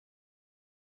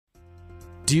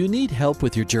Do you need help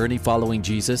with your journey following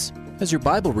Jesus? Has your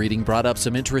Bible reading brought up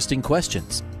some interesting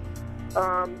questions?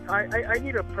 I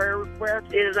need a prayer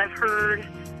request. I've heard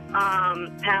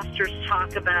pastors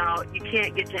talk about you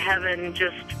can't get to heaven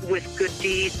just with good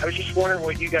deeds. I was just wondering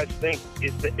what you guys think.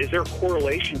 Is there a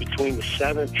correlation between the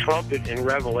seventh trumpet in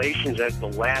Revelations as the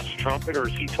last trumpet, or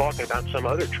is he talking about some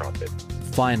other trumpet?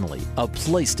 Finally, a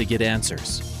place to get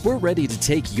answers. We're ready to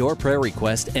take your prayer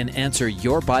request and answer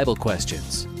your Bible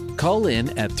questions. Call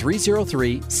in at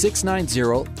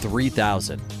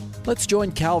 303-690-3000. Let's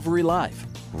join Calvary Live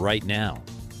right now.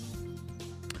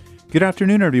 Good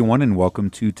afternoon, everyone, and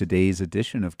welcome to today's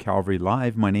edition of Calvary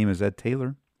Live. My name is Ed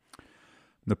Taylor.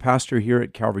 I'm the pastor here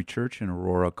at Calvary Church in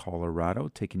Aurora, Colorado,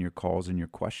 taking your calls and your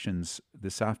questions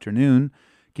this afternoon.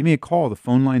 Give me a call. The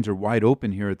phone lines are wide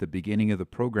open here at the beginning of the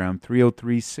program.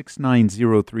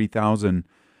 303-690-3000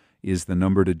 is the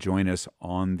number to join us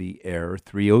on the air,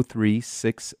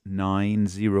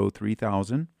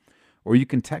 303-690-3000. Or you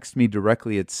can text me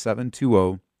directly at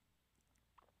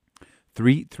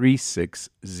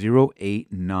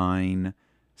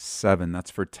 720-336-0897. That's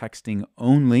for texting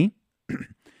only,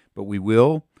 but we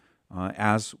will,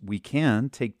 as we can,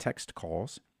 take text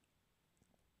calls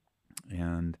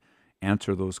and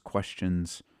answer those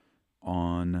questions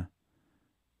on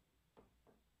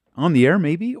the air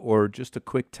maybe, or just a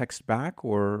quick text back,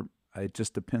 or it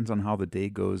just depends on how the day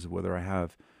goes, whether I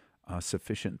have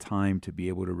sufficient time to be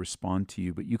able to respond to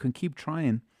you. But you can keep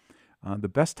trying. The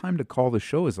best time to call the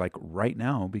show is like right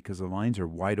now, because the lines are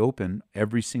wide open,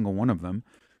 every single one of them.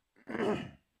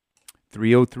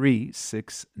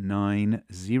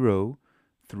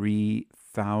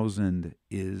 303-690-3000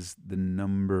 is the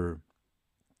number.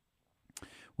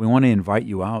 We want to invite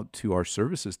you out to our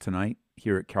services tonight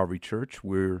here at Calvary Church.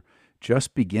 We're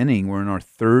just beginning. We're in our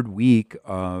third week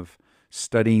of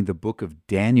studying the book of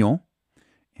Daniel,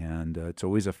 and it's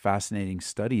always a fascinating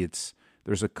study.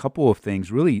 There's a couple of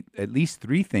things, really at least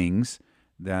three things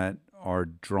that are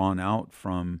drawn out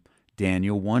from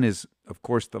Daniel. One is, of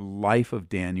course, the life of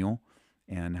Daniel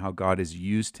and how God has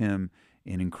used him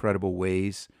in incredible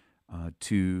ways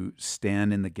to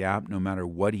stand in the gap no matter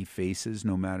what he faces,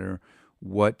 no matter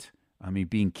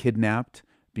being kidnapped,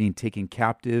 being taken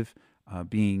captive,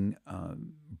 being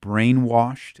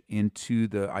brainwashed into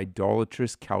the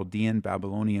idolatrous Chaldean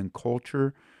Babylonian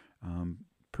culture.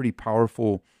 Pretty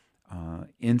powerful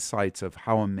insights of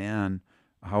how a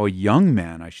young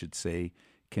man, I should say,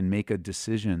 can make a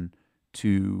decision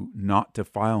to not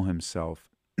defile himself.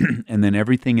 And then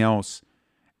everything else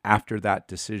after that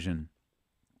decision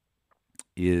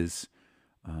is,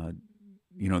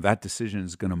 that decision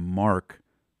is going to mark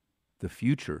the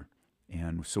future.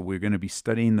 And so we're going to be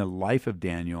studying the life of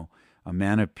Daniel, a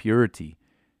man of purity.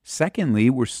 Secondly,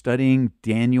 we're studying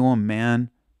Daniel, a man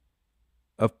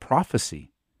of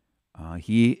prophecy.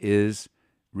 He is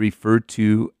referred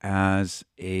to as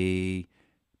a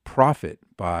prophet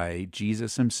by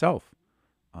Jesus himself,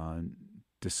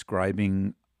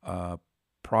 describing a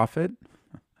prophet.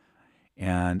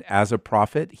 And as a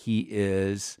prophet, he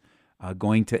is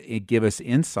going to give us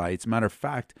insights. Matter of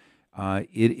fact,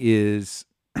 it is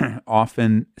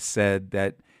often said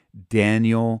that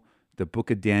Daniel, the book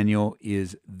of Daniel,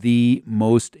 is the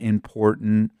most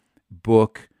important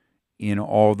book in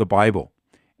all the Bible.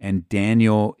 And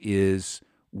Daniel is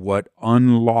what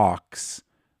unlocks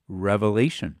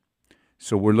revelation.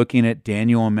 So we're looking at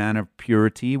Daniel, a man of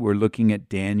purity. We're looking at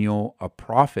Daniel, a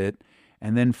prophet.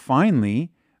 And then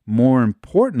finally, more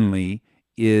importantly,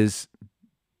 is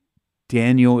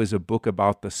Daniel is a book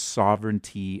about the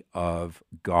sovereignty of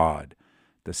God.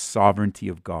 The sovereignty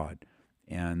of God.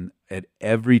 And at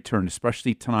every turn,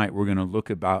 especially tonight, we're going to look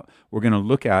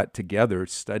at together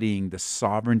studying the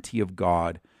sovereignty of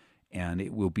God. And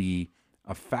it will be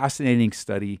a fascinating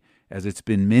study, as it's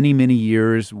been many, many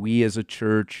years. We as a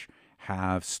church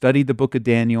have studied the book of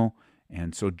Daniel.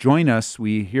 And so join us.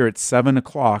 We here at 7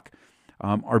 o'clock.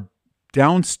 Our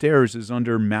downstairs is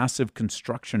under massive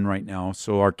construction right now.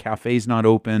 So our cafe's not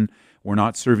open. We're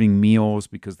not serving meals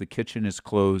because the kitchen is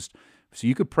closed. So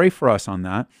you could pray for us on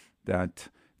that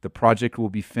the project will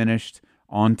be finished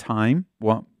on time.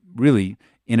 Well, really,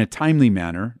 in a timely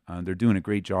manner. They're doing a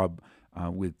great job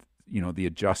with the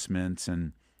adjustments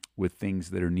and with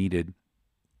things that are needed.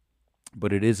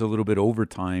 But it is a little bit over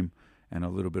time and a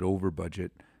little bit over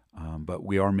budget. But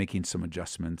we are making some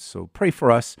adjustments. So pray for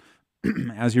us.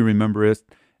 As you remember it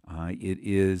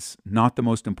is not the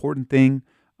most important thing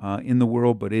in the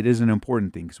world, but it is an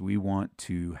important thing because we want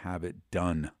to have it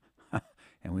done.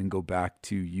 And we can go back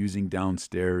to using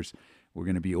downstairs. We're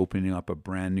going to be opening up a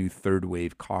brand new third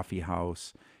wave coffee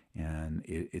house. and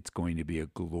it's going to be a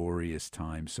glorious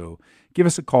time. So give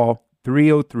us a call,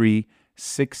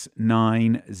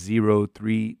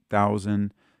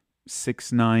 303-690-3000.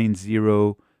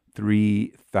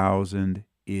 690-3000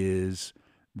 is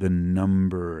the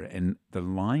number, and the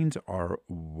lines are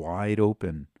wide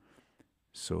open.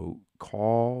 So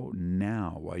call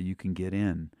now while you can get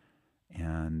in,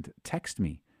 and text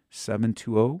me,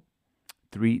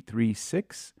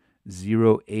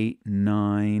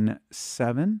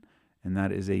 720-336-0897, and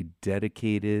that is a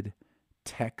dedicated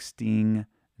texting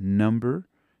number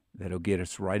that'll get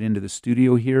us right into the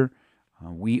studio here.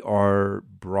 We are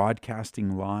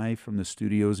broadcasting live from the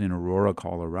studios in Aurora,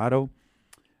 Colorado.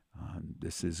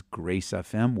 This is Grace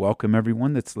FM. Welcome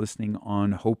everyone that's listening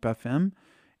on Hope FM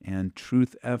and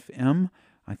Truth FM.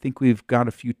 I think we've got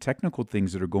a few technical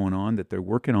things that are going on that they're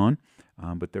working on,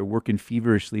 but they're working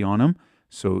feverishly on them.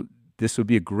 So this would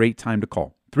be a great time to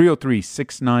call.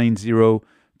 303-690-3000,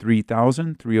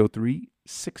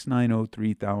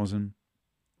 303-690-3000.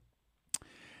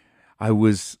 I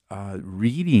was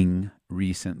reading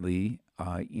recently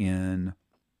in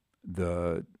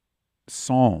the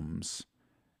Psalms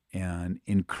and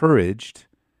encouraged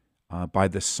by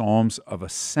the Psalms of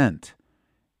Ascent.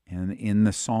 And in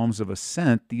the Psalms of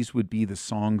Ascent, these would be the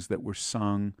songs that were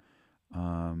sung.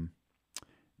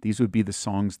 These would be the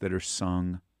songs that are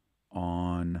sung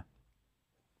on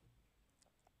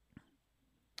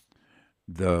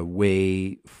the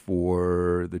way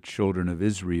for the children of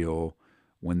Israel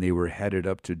when they were headed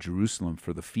up to Jerusalem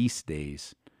for the feast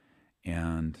days.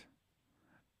 And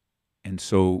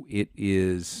so it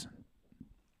is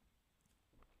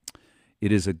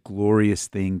a glorious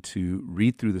thing to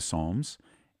read through the Psalms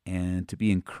and to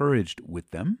be encouraged with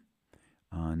them,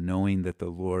 knowing that the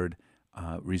Lord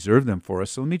reserved them for us.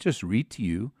 So let me just read to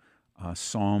you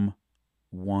Psalm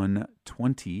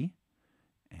 120.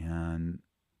 And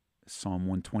Psalm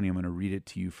 120, I'm going to read it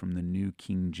to you from the New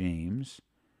King James.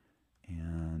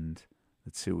 And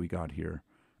let's see what we got here.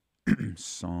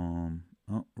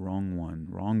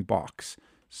 Wrong box.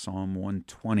 Psalm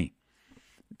 120.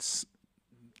 It's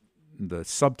the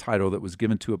subtitle that was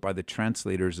given to it by the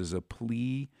translators is a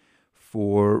plea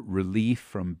for relief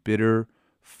from bitter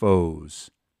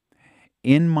foes.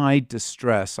 In my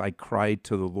distress, I cried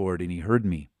to the Lord, and he heard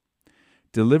me.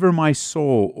 Deliver my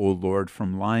soul, O Lord,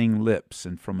 from lying lips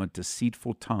and from a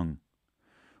deceitful tongue.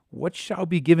 What shall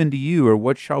be given to you, or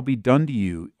what shall be done to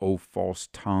you, O false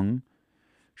tongue?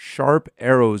 Sharp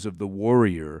arrows of the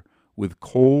warrior, with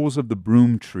coals of the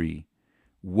broom tree.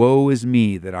 Woe is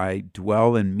me that I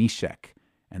dwell in Meshech,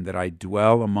 and that I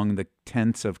dwell among the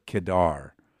tents of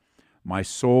Kedar. My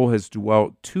soul has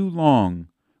dwelt too long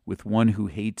with one who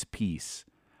hates peace.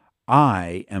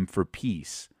 I am for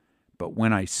peace, but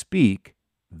when I speak,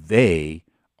 they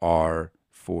are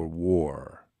for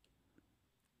war.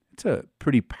 It's a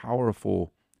pretty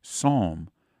powerful psalm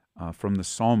from the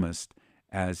psalmist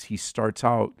as he starts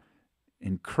out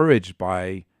encouraged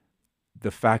by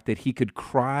the fact that he could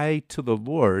cry to the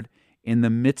Lord in the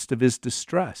midst of his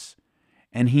distress.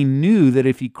 And he knew that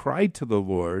if he cried to the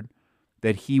Lord,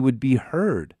 that he would be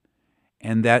heard,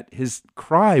 and that his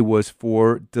cry was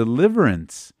for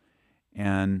deliverance.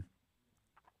 And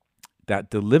that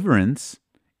deliverance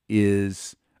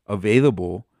is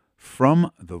available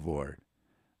from the Lord.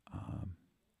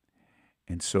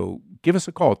 And so give us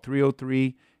a call,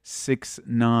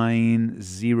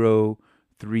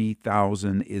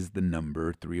 303-690-3000 is the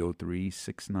number.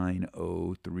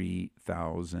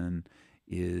 303-690-3000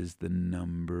 is the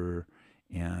number.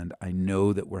 And I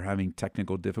know that we're having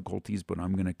technical difficulties, but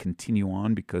I'm going to continue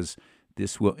on because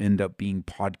this will end up being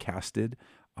podcasted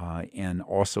and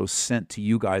also sent to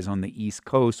you guys on the East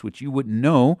Coast, which you wouldn't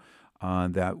know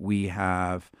that we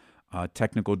have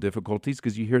technical difficulties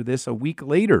because you hear this a week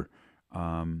later.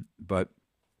 But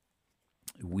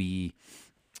we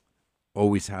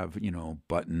always have,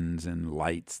 buttons and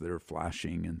lights that are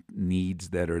flashing and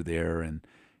needs that are there. And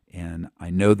I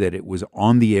know that it was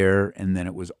on the air and then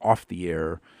it was off the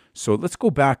air. So let's go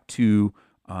back to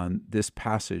this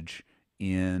passage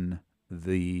in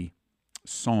the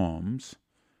Psalms,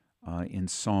 in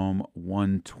Psalm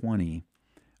 120.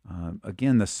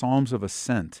 Again, the Psalms of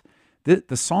Ascent.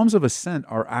 The Psalms of Ascent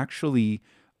are actually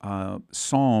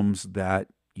psalms that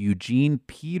Eugene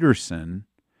Peterson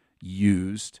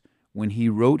used when he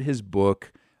wrote his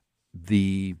book,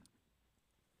 A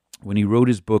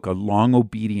Long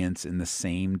Obedience in the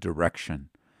Same Direction.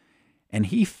 And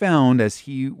he found, as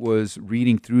he was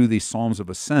reading through the Psalms of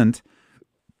Ascent,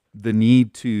 the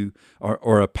need to,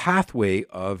 or a pathway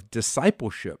of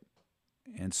discipleship.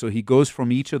 And so he goes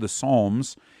from each of the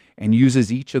Psalms and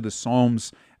uses each of the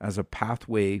Psalms as a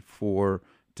pathway for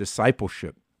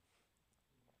discipleship.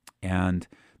 And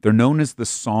they're known as the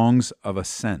Songs of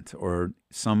Ascent, or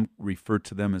some refer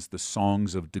to them as the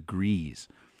Songs of Degrees.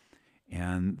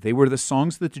 And they were the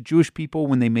songs that the Jewish people,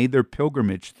 when they made their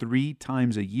pilgrimage 3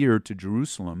 times a year to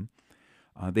Jerusalem,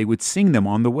 they would sing them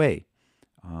on the way.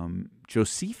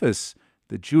 Josephus,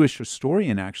 the Jewish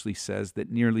historian, actually says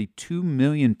that nearly 2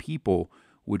 million people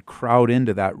would crowd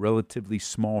into that relatively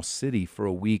small city for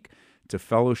a week to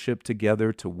fellowship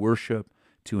together, to worship,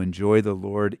 to enjoy the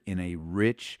Lord in a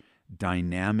rich,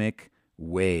 dynamic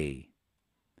way.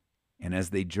 And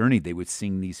as they journeyed, they would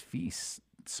sing these feast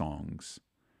songs.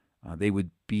 They would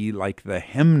be like the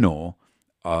hymnal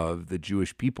of the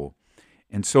Jewish people.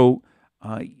 And so,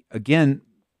 again,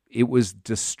 it was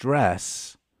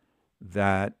distress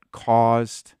that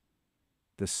caused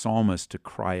the psalmist to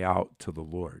cry out to the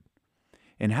Lord.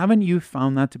 And haven't you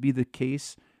found that to be the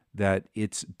case, that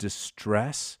it's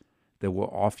distress that will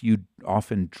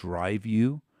often drive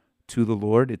you to the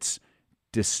Lord? It's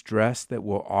distress that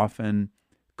will often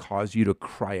cause you to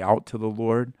cry out to the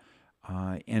Lord.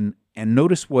 And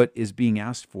notice what is being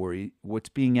asked for. What's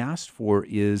being asked for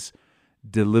is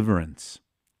deliverance.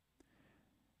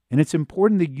 And it's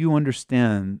important that you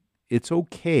understand it's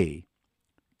okay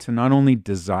to not only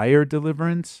desire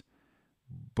deliverance,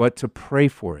 but to pray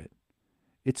for it.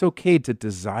 It's okay to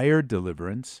desire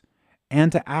deliverance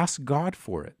and to ask God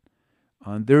for it.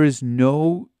 There is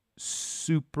no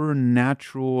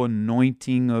supernatural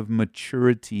anointing of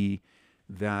maturity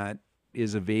that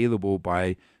is available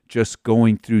by just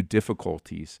going through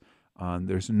difficulties.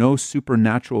 There's no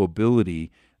supernatural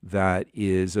ability that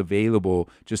is available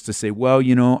just to say, well,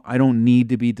 I don't need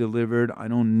to be delivered. I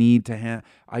don't need to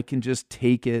I can just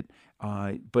take it.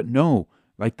 But no,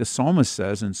 like the psalmist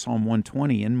says in Psalm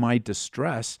 120, in my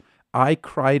distress, I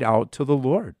cried out to the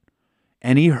Lord,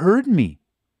 and he heard me.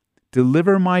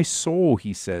 Deliver my soul,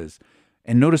 he says.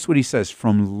 And notice what he says,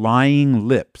 from lying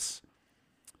lips.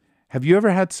 Have you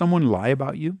ever had someone lie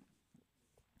about you?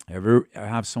 Ever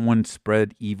have someone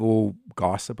spread evil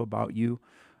gossip about you,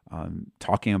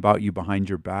 talking about you behind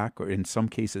your back, or in some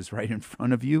cases right in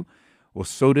front of you? Well,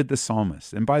 so did the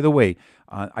psalmist. And by the way,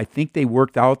 I think they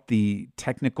worked out the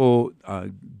technical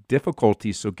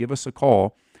difficulties, so give us a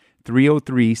call,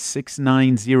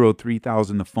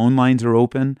 303-690-3000. The phone lines are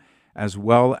open, as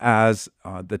well as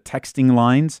the texting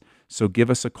lines. So give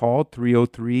us a call,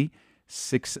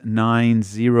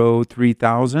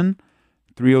 303-690-3000.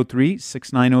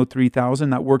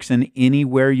 303-690-3000. That works in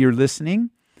anywhere you're listening.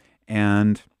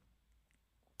 And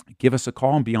give us a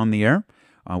call and be on the air.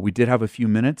 We did have a few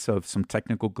minutes of some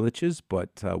technical glitches,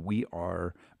 but we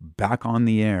are back on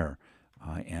the air.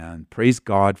 And praise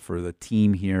God for the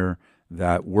team here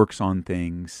that works on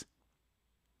things.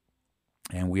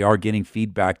 And we are getting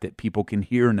feedback that people can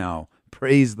hear now.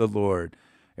 Praise the Lord.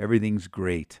 Everything's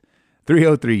great.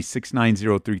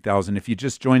 303-690-3000. If you're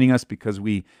just joining us because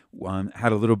we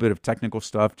had a little bit of technical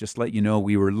stuff, just let you know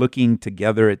we were looking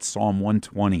together at Psalm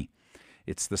 120.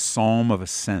 It's the Psalm of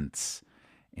Ascents.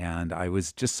 And I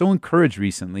was just so encouraged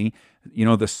recently.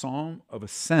 The Psalm of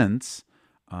Ascents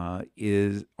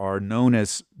are known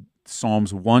as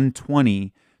Psalms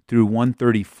 120 through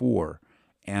 134.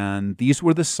 And these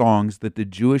were the songs that the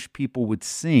Jewish people would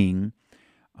sing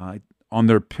on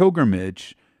their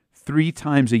pilgrimage 3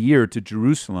 times a year to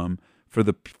Jerusalem for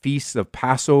the feasts of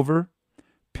Passover,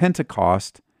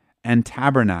 Pentecost, and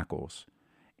Tabernacles.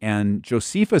 And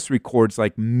Josephus records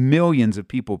like millions of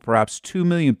people, perhaps 2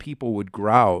 million people would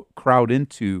crowd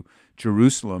into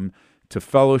Jerusalem to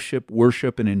fellowship,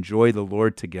 worship, and enjoy the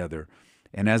Lord together.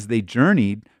 And as they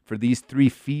journeyed for these 3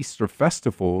 feasts or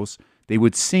festivals, they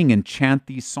would sing and chant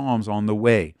these psalms on the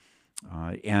way.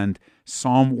 And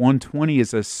Psalm 120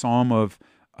 is a psalm of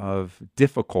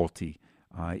difficulty.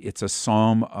 It's a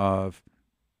psalm of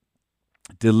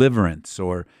deliverance,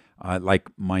 or like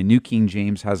my New King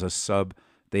James has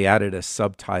they added a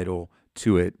subtitle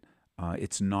to it.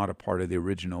 It's not a part of the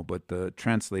original, but the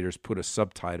translators put a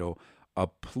subtitle, a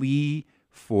plea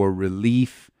for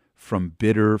relief from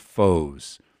bitter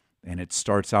foes. And it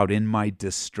starts out, in my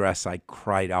distress, I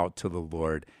cried out to the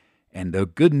Lord. And the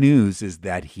good news is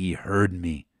that he heard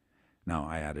me. No,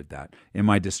 I added that. In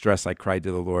my distress, I cried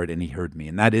to the Lord, and he heard me.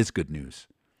 And that is good news.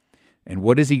 And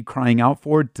what is he crying out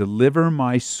for? Deliver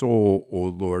my soul, O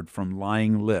Lord, from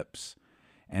lying lips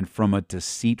and from a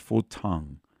deceitful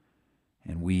tongue.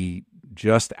 And we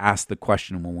just asked the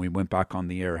question when we went back on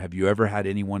the air, have you ever had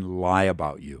anyone lie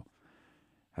about you?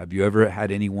 Have you ever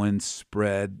had anyone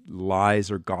spread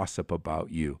lies or gossip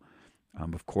about you?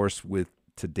 Of course, with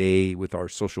our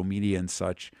social media and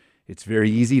such, it's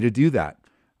very easy to do that.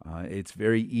 It's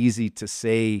very easy to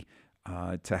say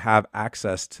to have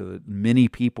access to many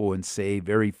people and say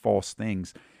very false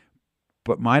things.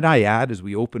 But might I add, as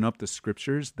we open up the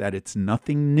scriptures, that it's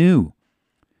nothing new.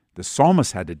 The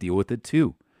psalmist had to deal with it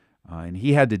too. And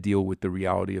he had to deal with the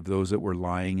reality of those that were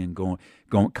lying and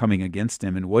coming against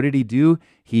him. And what did he do?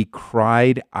 He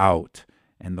cried out,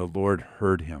 and the Lord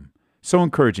heard him. So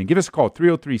encouraging. Give us a call,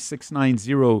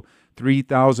 303-690-3000.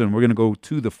 We're going to go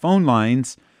to the phone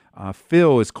lines.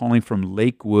 Phil is calling from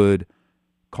Lakewood,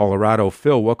 Colorado.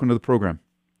 Phil, welcome to the program.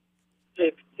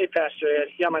 Hey, Pastor Ed.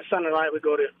 Yeah, my son and I would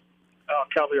go to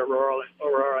Calvary Aurora,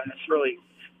 and it's really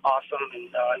awesome, and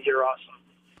you're awesome.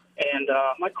 And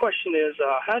my question is,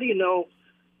 how do you know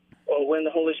when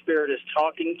the Holy Spirit is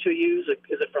talking to you?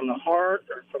 Is it from the heart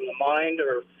or from the mind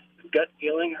or gut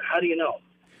feeling? How do you know?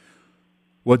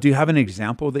 Well, do you have an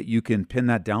example that you can pin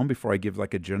that down before I give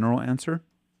like a general answer?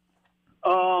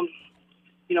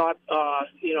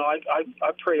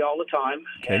 I pray all the time,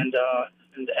 okay. and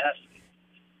ask,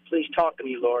 please talk to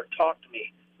me, Lord, talk to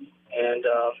me, and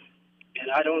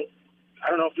I don't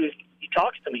know if he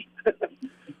talks to me.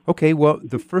 Okay, well,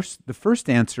 the first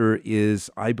answer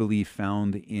is, I believe,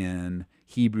 found in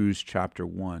Hebrews chapter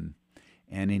 1.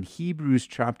 And in Hebrews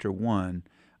chapter 1,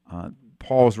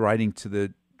 Paul's writing to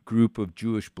the group of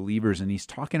Jewish believers, and he's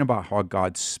talking about how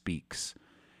God speaks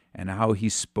and how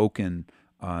he's spoken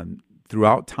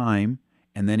throughout time,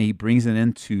 and then he brings it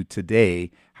into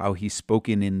today, how he's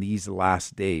spoken in these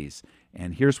last days.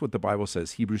 And here's what the Bible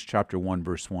says, Hebrews chapter 1,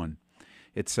 verse 1.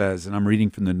 It says, and I'm reading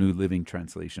from the New Living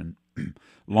Translation,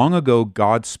 long ago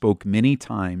God spoke many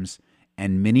times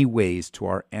and many ways to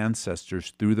our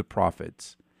ancestors through the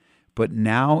prophets, but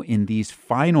now in these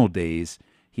final days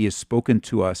he has spoken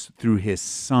to us through his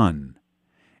Son.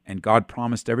 And God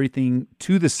promised everything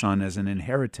to the Son as an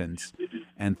inheritance,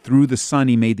 and through the Son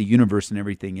he made the universe and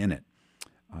everything in it.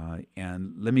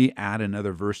 And let me add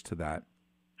another verse to that,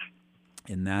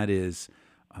 and that is,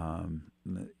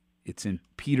 it's in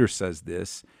Peter says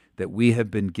this, that we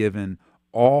have been given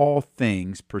all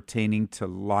things pertaining to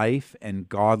life and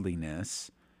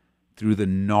godliness through the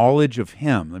knowledge of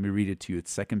him. Let me read it to you.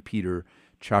 It's 2 Peter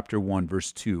chapter 1,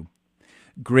 verse 2.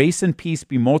 Grace and peace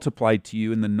be multiplied to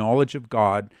you in the knowledge of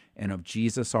God and of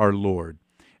Jesus our Lord,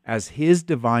 as his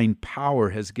divine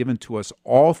power has given to us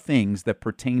all things that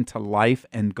pertain to life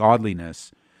and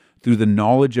godliness through the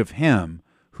knowledge of him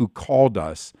who called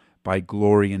us by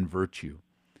glory and virtue.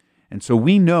 And so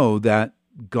we know that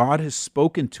God has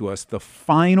spoken to us. The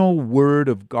final word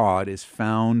of God is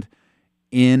found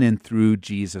in and through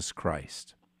Jesus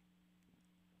Christ.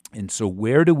 And so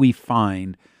where do we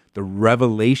find the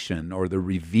revelation or the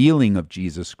revealing of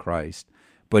Jesus Christ,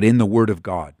 but in the Word of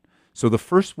God? So the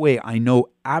first way I know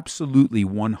absolutely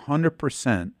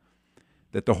 100%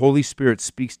 that the Holy Spirit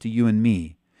speaks to you and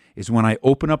me is when I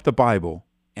open up the Bible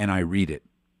and I read it.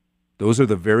 Those are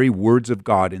the very words of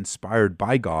God, inspired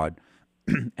by God,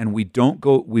 and we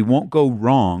won't go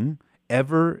wrong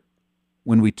ever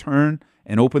when we turn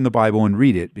and open the Bible and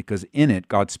read it, because in it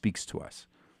God speaks to us.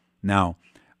 Now,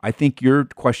 I think your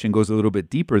question goes a little bit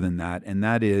deeper than that, and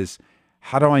that is,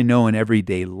 how do I know in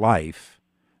everyday life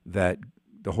that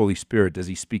the Holy Spirit, does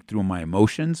he speak through my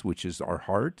emotions, which is our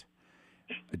heart?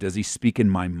 Does he speak in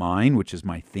my mind, which is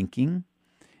my thinking?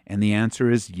 And the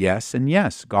answer is yes and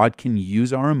yes. God can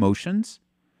use our emotions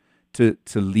to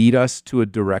lead us to a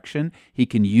direction. He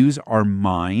can use our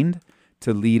mind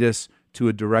to lead us to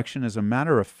a direction. As a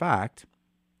matter of fact,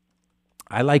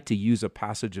 I like to use a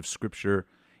passage of Scripture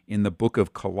in the book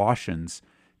of Colossians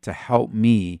to help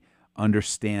me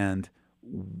understand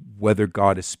whether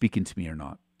God is speaking to me or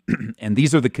not. And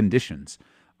these are the conditions.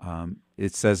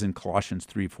 It says in Colossians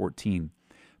 3:14,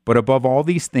 but above all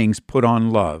these things put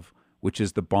on love, which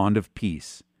is the bond of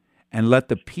peace, and let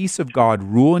the peace of God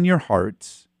rule in your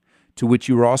hearts, to which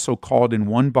you are also called in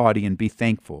one body, and be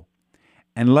thankful.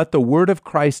 And let the word of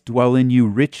Christ dwell in you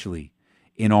richly,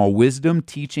 in all wisdom,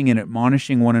 teaching and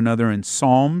admonishing one another in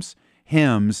psalms,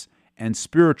 hymns, and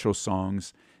spiritual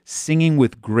songs, singing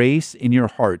with grace in your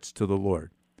hearts to the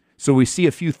Lord. So we see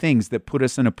a few things that put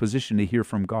us in a position to hear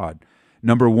from God.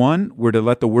 Number one, we're to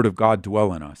let the word of God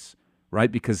dwell in us,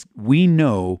 right? Because we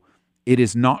know it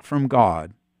is not from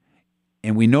God,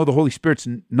 and we know the Holy Spirit's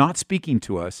not speaking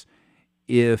to us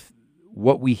if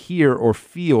what we hear or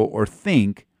feel or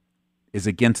think is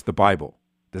against the Bible.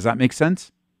 Does that make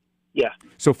sense? Yeah.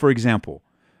 So, for example,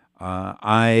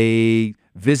 I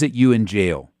visit you in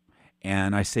jail,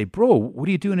 and I say, bro, what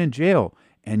are you doing in jail?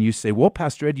 And you say, well,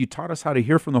 Pastor Ed, you taught us how to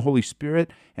hear from the Holy Spirit,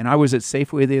 and I was at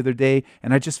Safeway the other day,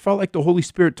 and I just felt like the Holy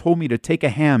Spirit told me to take a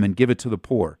ham and give it to the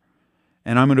poor.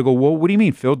 And I'm going to go, well, what do you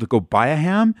mean, Phil? To go buy a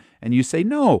ham? And you say,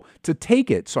 no, to take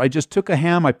it. So I just took a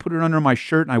ham, I put it under my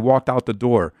shirt, and I walked out the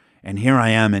door. And here I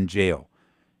am in jail.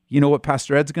 You know what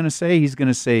Pastor Ed's going to say? He's going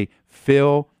to say,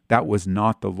 Phil, that was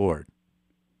not the Lord.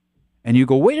 And you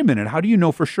go, wait a minute, how do you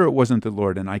know for sure it wasn't the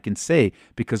Lord? And I can say,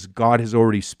 because God has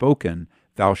already spoken,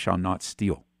 thou shalt not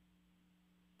steal.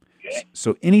 Okay.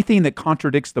 So anything that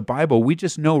contradicts the Bible, we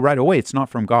just know right away it's not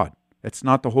from God. It's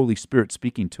not the Holy Spirit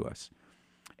speaking to us.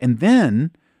 And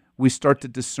then we start to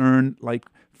discern, like,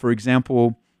 for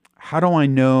example, how do I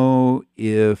know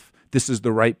if this is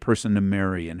the right person to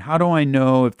marry? And how do I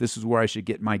know if this is where I should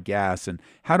get my gas? And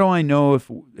how do I know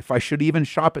if I should even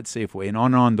shop at Safeway? And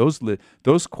on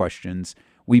those questions,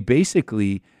 we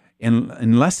basically,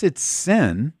 unless it's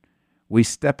sin, we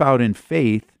step out in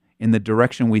faith in the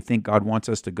direction we think God wants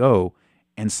us to go.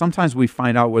 And sometimes we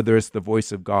find out whether it's the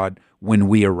voice of God when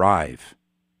we arrive.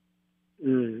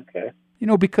 Okay. You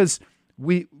know, because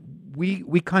we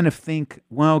kind of think,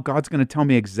 well, God's going to tell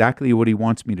me exactly what he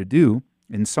wants me to do.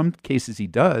 In some cases he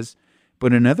does,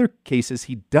 but in other cases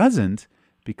he doesn't,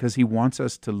 because he wants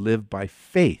us to live by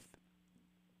faith.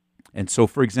 And so,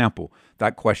 for example,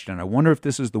 that question, I wonder if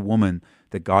this is the woman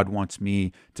that God wants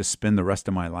me to spend the rest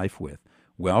of my life with.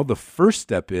 Well, the first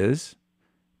step is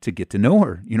to get to know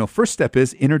her. You know, first step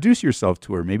is introduce yourself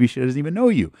to her. Maybe she doesn't even know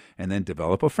you. And then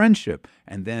develop a friendship.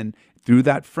 And then through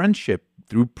that friendship,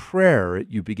 through prayer,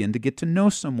 you begin to get to know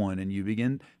someone, and you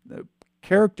begin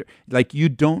character. Like, you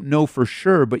don't know for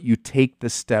sure, but you take the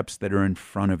steps that are in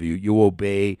front of you. You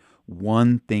obey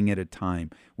one thing at a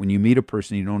time. When you meet a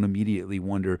person, you don't immediately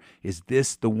wonder, is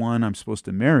this the one I'm supposed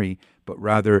to marry? But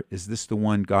rather, is this the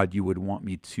one, God, you would want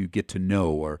me to get to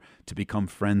know or to become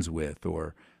friends with?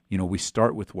 Or, you know, we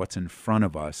start with what's in front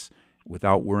of us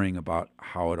without worrying about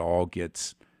how it all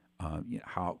gets,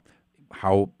 how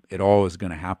it all is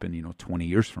going to happen, 20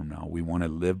 years from now. We want to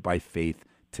live by faith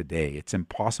today. It's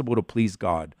impossible to please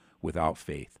God without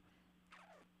faith.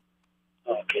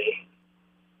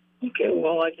 Okay,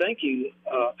 well, I thank you,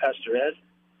 Pastor Ed,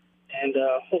 and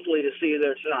hopefully to see you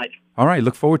there tonight. All right,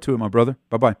 look forward to it, my brother.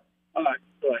 Bye-bye. All right,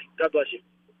 bye. God bless you.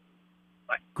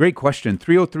 Bye. Great question.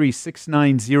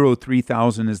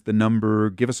 303-690-3000 is the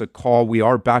number. Give us a call. We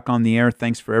are back on the air.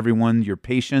 Thanks for everyone, your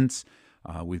patience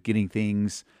with getting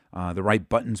things, the right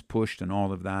buttons pushed and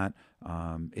all of that.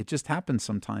 It just happens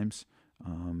sometimes.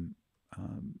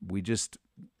 We just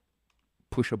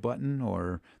push a button,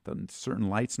 or the certain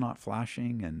light's not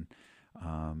flashing, and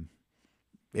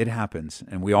it happens,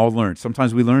 and we all learn.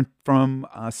 Sometimes we learn from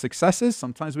successes,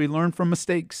 sometimes we learn from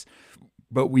mistakes,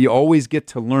 but we always get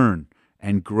to learn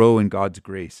and grow in God's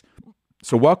grace.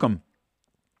 So welcome.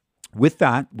 With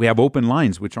that, we have open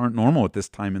lines, which aren't normal at this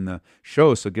time in the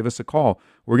show, so give us a call.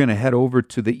 We're going to head over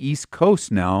to the East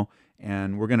Coast now,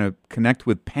 and we're going to connect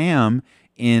with Pam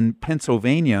in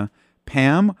Pennsylvania.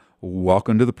 Pam,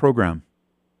 welcome to the program.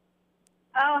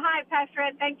 Oh, hi, Pastor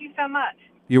Ed. Thank you so much.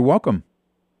 You're welcome.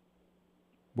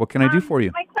 What can I do for you?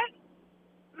 My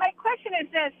question is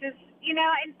this,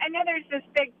 I know there's this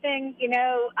big thing,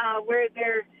 where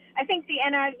I think the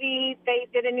NIV, they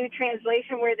did a new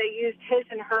translation where they used his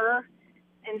and her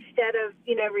instead of,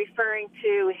 referring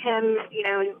to him,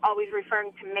 always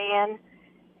referring to man,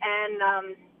 and,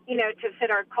 to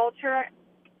fit our culture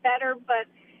better. But,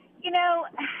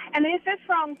 and is this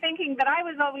wrong thinking? But I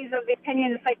was always of the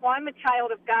opinion, it's like, well, I'm a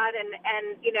child of God, and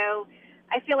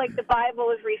I feel like the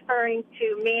Bible is referring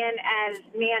to man as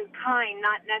mankind,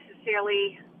 not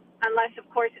necessarily, unless, of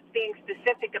course, it's being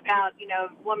specific about, a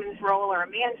woman's role or a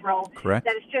man's role. Correct.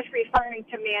 That it's just referring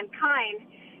to mankind.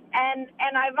 And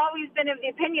I've always been of the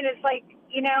opinion, it's like,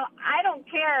 I don't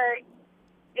care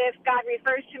if God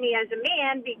refers to me as a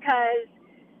man, because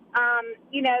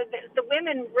the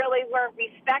women really weren't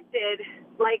respected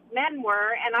like men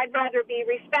were, and I'd rather be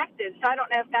respected. So I don't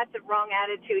know if that's a wrong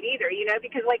attitude either,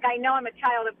 because, I know I'm a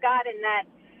child of God, and that,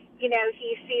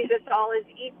 he sees us all as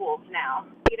equals now,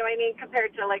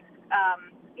 compared to,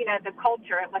 the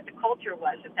culture, what the culture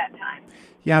was at that time.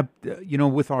 Yeah,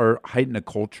 with our heightened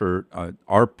culture,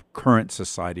 our current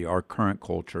society, our current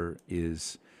culture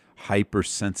is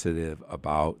hypersensitive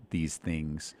about these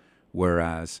things,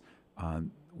 whereas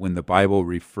when the Bible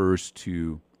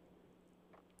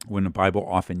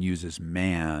often uses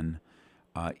man,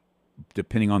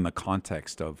 depending on the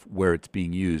context of where it's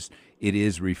being used, it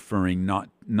is referring not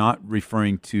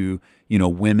referring to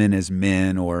women as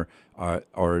men, or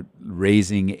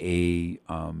raising a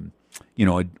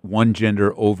one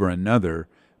gender over another,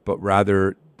 but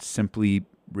rather simply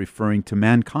referring to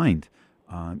mankind.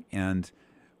 And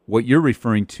what you're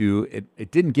referring to,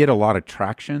 it didn't get a lot of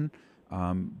traction.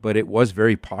 But it was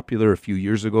very popular a few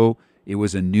years ago. It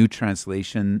was a new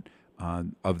translation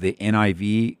of the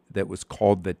NIV that was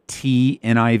called the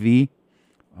TNIV.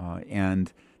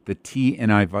 And the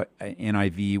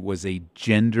TNIV was a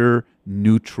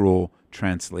gender-neutral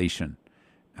translation,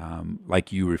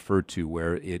 like you referred to,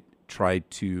 where it tried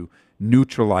to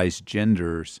neutralize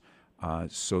genders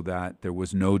so that there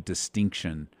was no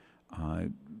distinction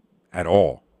at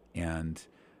all. And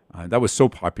that was so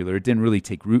popular. It didn't really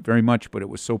take root very much, but it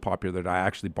was so popular that I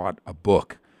actually bought a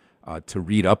book to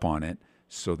read up on it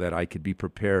so that I could be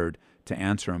prepared to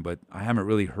answer them. But I haven't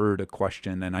really heard a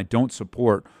question, and I don't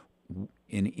support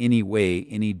in any way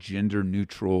any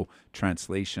gender-neutral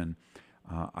translation.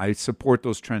 I support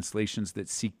those translations that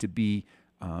seek to be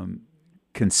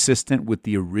consistent with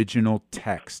the original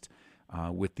text,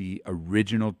 with the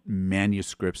original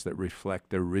manuscripts that reflect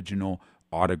the original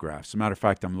autographs. As a matter of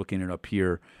fact, I'm looking it up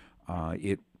here.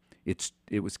 It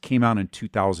came out in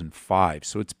 2005,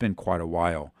 so it's been quite a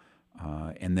while.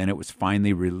 And then it was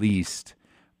finally released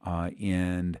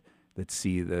in, let's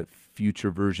see, the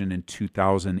future version in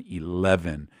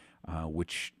 2011,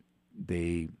 which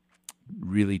they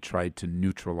really tried to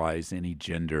neutralize any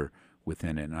gender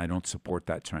within it. And I don't support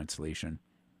that translation.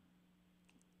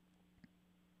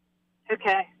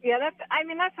 Okay. Yeah, that's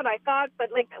what I thought.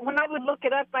 But like when I would look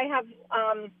it up, I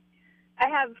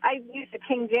use the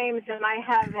King James, and I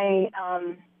have a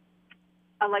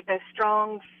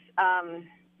Strong's,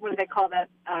 what do they call that?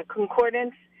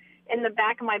 Concordance in the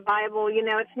back of my Bible.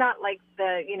 It's not like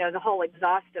the whole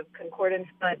exhaustive concordance,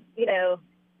 but so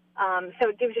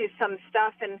it gives you some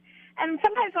stuff. And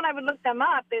sometimes when I would look them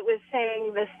up, it was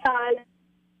saying the Son.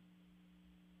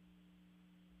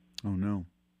 Oh no.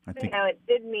 I think it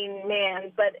did mean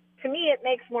man, but to me it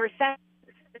makes more sense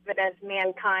to think of it as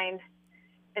mankind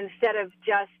instead of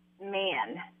just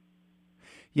man.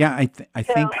 Yeah, I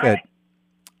think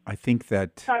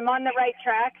that. So I'm on the right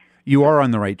track. You are on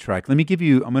the right track. I'm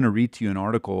going to read to you an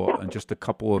article, just a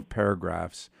couple of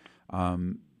paragraphs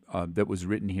that was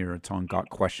written here. It's on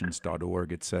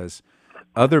gotquestions.org. It says,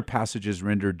 other passages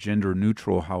rendered gender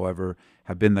neutral, however,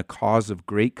 have been the cause of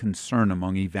great concern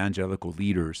among evangelical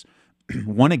leaders.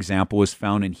 One example is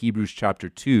found in Hebrews chapter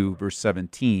 2, verse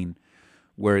 17,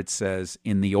 where it says,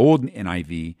 in the old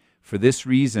NIV, for this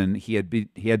reason he had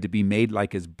to be made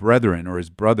like his brethren or his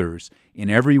brothers in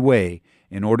every way,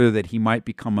 in order that he might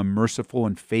become a merciful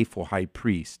and faithful high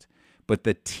priest. But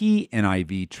the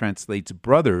TNIV translates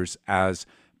brothers as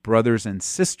brothers and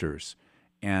sisters.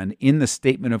 And in the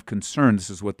statement of concern, this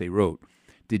is what they wrote.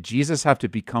 Did Jesus have to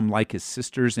become like his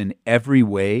sisters in every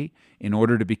way in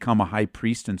order to become a high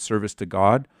priest in service to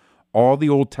God? All the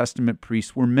Old Testament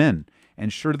priests were men,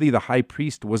 and surely the high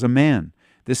priest was a man.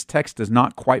 This text does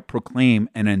not quite proclaim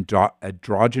an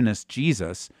androgynous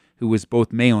Jesus who was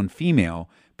both male and female,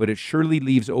 but it surely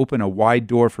leaves open a wide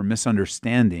door for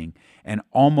misunderstanding and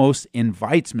almost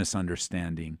invites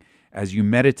misunderstanding as you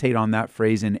meditate on that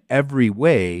phrase in every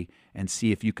way and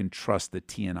see if you can trust the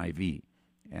TNIV.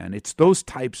 And it's those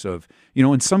types of,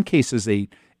 in some cases, a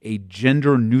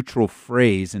gender-neutral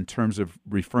phrase in terms of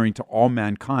referring to all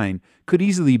mankind could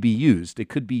easily be used. It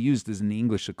could be used as an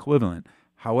English equivalent.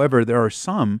 However, there are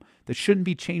some that shouldn't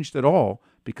be changed at all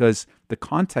because the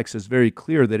context is very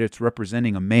clear that it's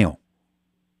representing a male,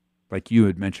 like you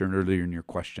had mentioned earlier in your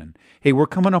question. Hey, we're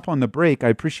coming up on the break. I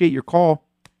appreciate your call.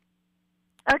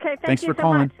 Okay, thanks you for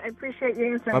calling. Much. I appreciate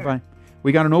your answer. Bye-bye.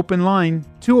 We got an open line,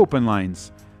 2 open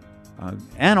lines.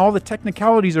 And all the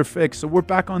technicalities are fixed, so we're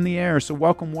back on the air. So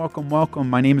welcome, welcome,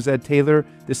 welcome. My name is Ed Taylor.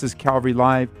 This is Calvary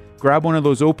Live. Grab one of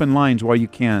those open lines while you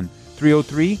can.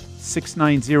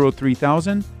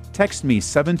 303-690-3000. Text me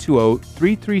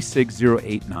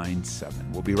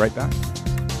 720-336-0897. We'll be right back.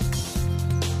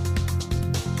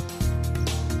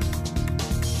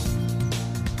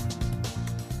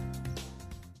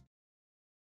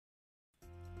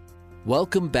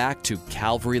 Welcome back to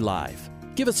Calvary Live.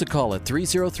 Give us a call at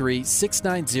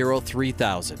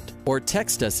 303-690-3000 or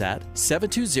text us at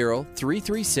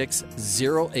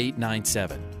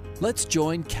 720-336-0897. Let's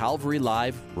join Calvary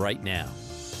Live right now.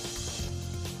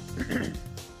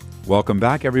 Welcome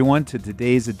back, everyone, to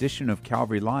today's edition of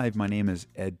Calvary Live. My name is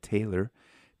Ed Taylor,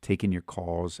 taking your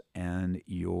calls and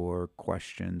your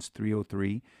questions.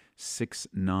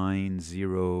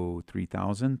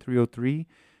 303-690-3000,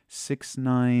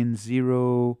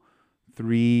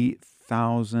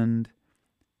 303-690-3000.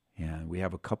 And we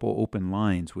have a couple open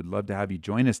lines. We'd love to have you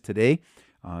join us today.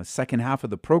 Second half of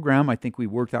the program, I think we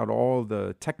worked out all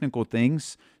the technical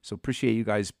things. So appreciate you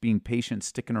guys being patient,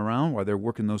 sticking around while they're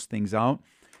working those things out.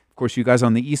 Of course, you guys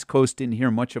on the East Coast didn't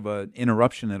hear much of an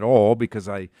interruption at all because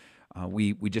I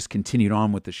we just continued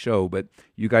on with the show. But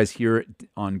you guys here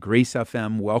on Grace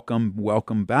FM,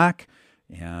 welcome back.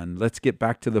 And let's get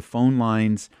back to the phone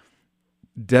lines.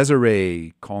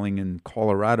 Desiree calling in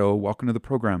Colorado. Welcome to the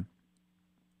program.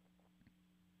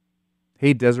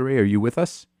 Hey, Desiree, are you with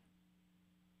us?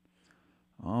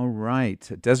 All right.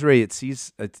 Desiree, it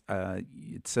says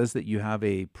that you have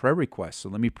a prayer request. So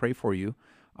let me pray for you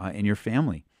and your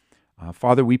family.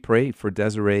 Father, we pray for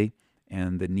Desiree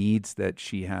and the needs that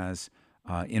she has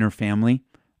in her family,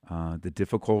 the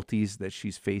difficulties that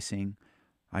she's facing.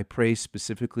 I pray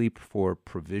specifically for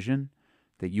provision,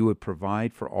 that you would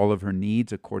provide for all of her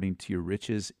needs according to your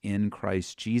riches in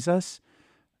Christ Jesus.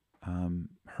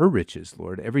 Her riches,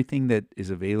 Lord, everything that is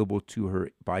available to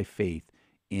her by faith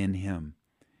in him.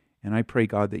 And I pray,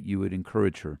 God, that you would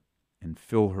encourage her and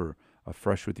fill her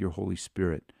afresh with your Holy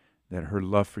Spirit, that her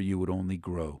love for you would only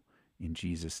grow in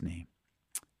Jesus' name.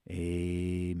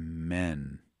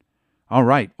 Amen. All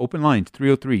right, open lines,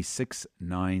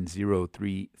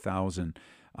 303-690-3000.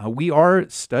 We are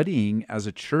studying as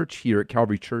a church here at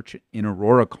Calvary Church in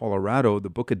Aurora, Colorado, the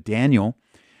book of Daniel.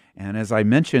 And as I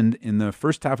mentioned in the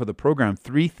first half of the program,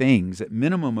 three things, at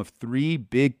minimum of three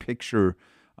big picture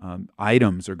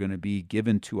items are going to be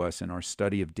given to us in our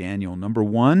study of Daniel. Number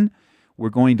one, we're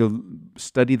going to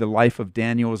study the life of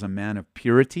Daniel as a man of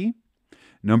purity.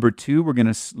 Number two, we're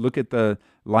going to look at the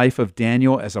life of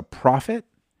Daniel as a prophet.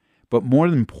 But more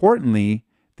importantly,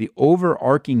 the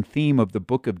overarching theme of the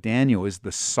book of Daniel is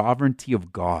the sovereignty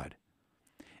of God.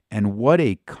 And what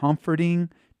a comforting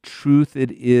truth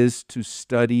it is to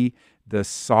study the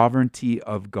sovereignty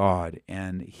of God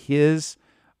and his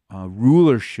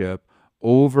rulership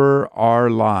over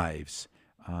our lives.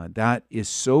 That is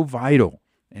so vital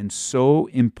and so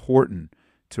important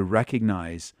to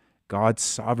recognize God's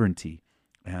sovereignty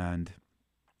and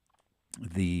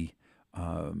the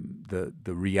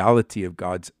reality of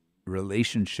God's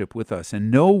relationship with us. And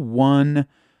no one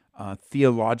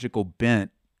theological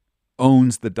bent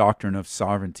owns the doctrine of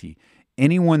sovereignty.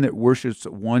 Anyone that worships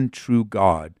one true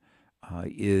God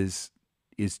is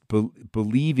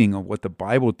believing of what the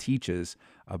Bible teaches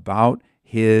about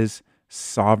his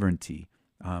sovereignty.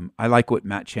 I like what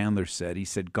Matt Chandler said. He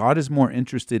said, God is more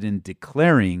interested in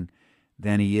declaring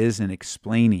than he is in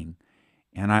explaining.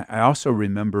 And I also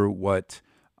remember what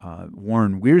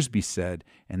Warren Wiersbe said,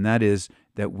 and that is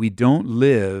that we don't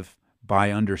live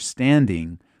by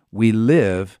understanding, we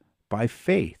live by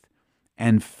faith.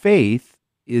 And faith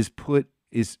is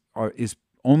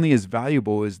only as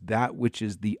valuable as that which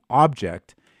is the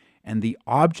object, and the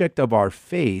object of our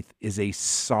faith is a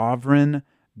sovereign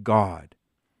God.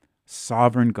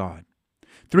 Sovereign God.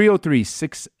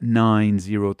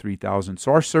 303-690-3000.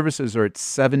 So our services are at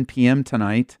 7 p.m.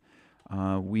 tonight.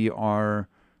 We are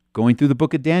going through the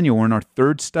book of Daniel. We're in our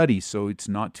third study, so it's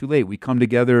not too late. We come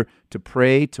together to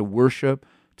pray, to worship,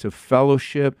 to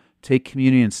fellowship, take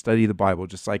communion, and study the Bible,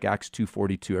 just like Acts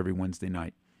 2:42 every Wednesday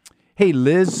night. Hey,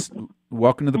 Liz,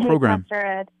 welcome to the program. Pastor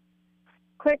Ed.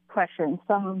 Quick question.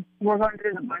 So we're going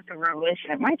through the book of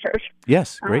Revelation at my church.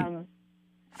 Yes, great.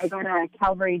 I go to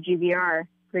Calvary GBR,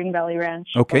 Green Valley Ranch.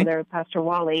 Okay. There with Pastor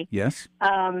Wally. Yes.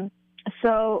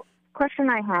 So question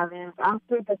I have is,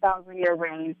 after the 1,000-year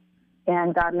reign,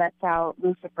 and God lets out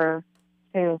Lucifer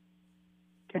to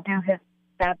do his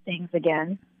bad things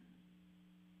again.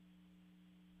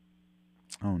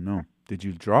 Oh, no. Did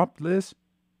you drop, Liz?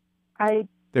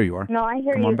 There you are. No, I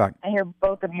hear Come you. on back. I hear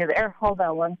both of you there. Hold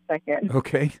on one second.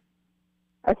 Okay.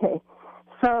 Okay.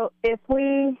 So if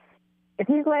he's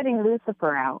letting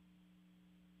Lucifer out,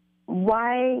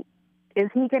 why is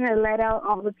he going to let out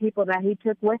all the people that he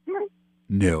took with him?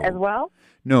 No. As well?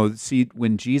 No. See,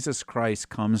 when Jesus Christ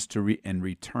comes to and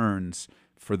returns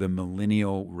for the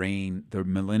millennial reign, the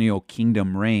millennial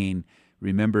kingdom reign,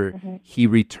 remember, he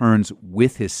returns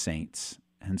with his saints.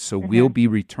 And so we'll be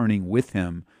returning with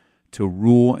him to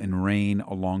rule and reign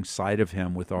alongside of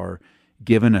him with our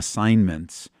given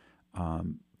assignments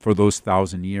for those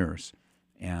 1,000 years.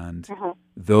 And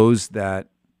those that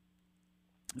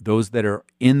are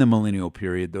in the millennial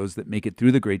period, those that make it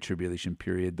through the Great Tribulation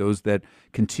period, those that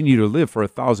continue to live for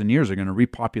 1,000 years are going to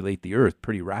repopulate the earth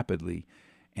pretty rapidly.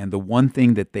 And the one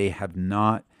thing that they have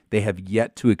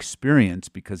yet to experience,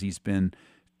 because he's been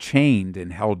chained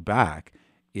and held back,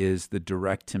 is the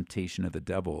direct temptation of the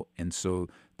devil. And so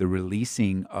the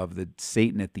releasing of the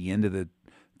Satan at the end of the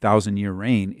 1,000-year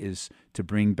reign is to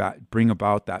bring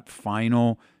about that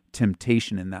final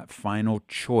temptation and that final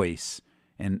choice.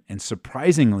 And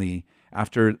surprisingly,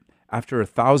 after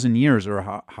 1,000 years,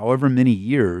 or however many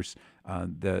years,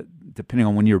 depending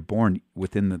on when you're born,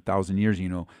 within the 1,000 years,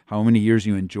 how many years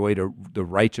you enjoyed the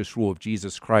righteous rule of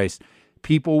Jesus Christ.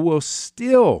 people will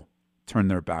still turn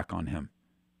their back on him.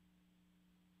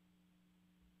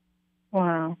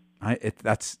 Wow.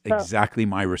 That's exactly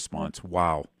my response.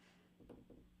 Wow.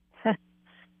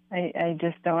 I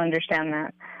just don't understand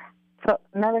that. So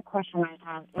another question I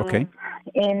have is, Okay.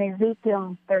 in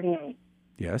Ezekiel 38,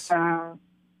 Yes.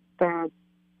 the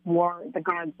war, the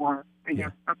God war, I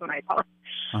guess that's what I call it.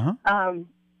 Uh-huh.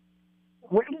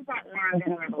 Where does that land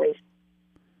in Revelation?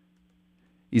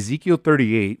 Ezekiel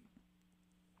 38,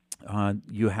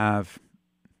 you have,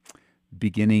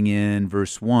 beginning in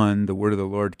verse 1, the word of the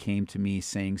Lord came to me,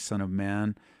 saying, Son of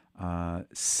man,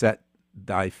 set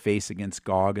thy face against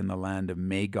Gog in the land of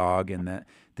Magog, and that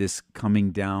this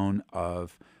coming down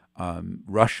of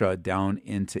Russia down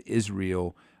into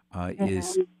Israel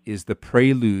is the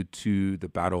prelude to the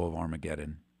Battle of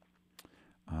Armageddon.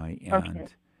 Okay.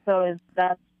 So is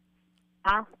that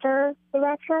after the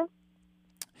rapture?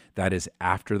 That is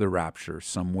after the rapture,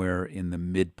 somewhere in the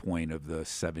midpoint of the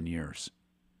 7 years.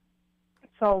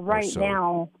 So right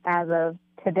now, as of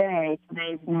today's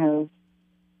news,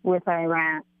 with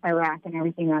Iraq and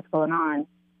everything that's going on,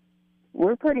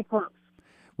 we're pretty close.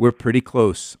 We're pretty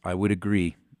close. I would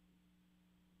agree.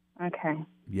 Okay.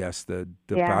 Yes, the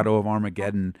Battle of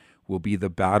Armageddon will be the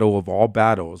battle of all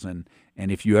battles, and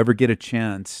if you ever get a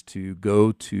chance to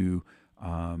go to,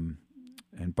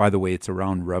 and by the way, it's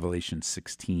around Revelation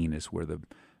 16 is where the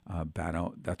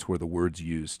battle. That's where the word's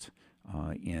used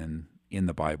in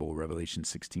the Bible. Revelation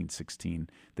 16:16.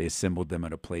 They assembled them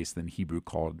at a place in Hebrew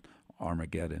called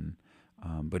Armageddon.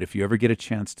 But if you ever get a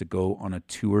chance to go on a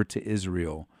tour to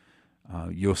Israel,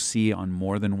 you'll see on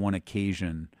more than one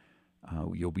occasion.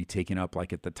 You'll be taken up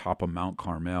like at the top of Mount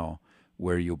Carmel,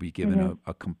 where you'll be given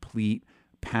a complete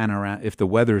panorama. If the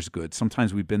weather's good,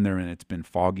 sometimes we've been there and it's been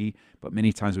foggy, but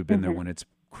many times we've been there when it's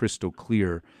crystal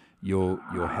clear. You'll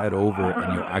head over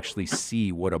and you'll actually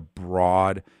see what a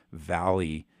broad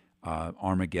valley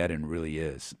Armageddon really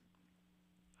is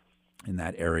in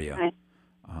that area,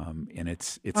 and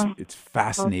it's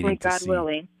fascinating to see.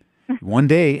 Willing. One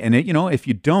day, and if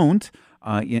you don't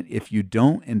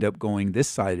end up going this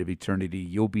side of eternity,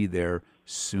 you'll be there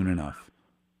soon enough.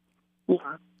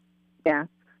 Yeah.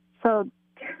 So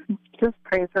just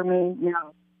pray for me. You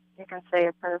can say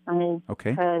a prayer for me.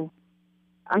 Okay. Because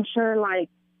I'm sure,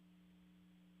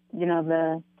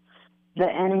 the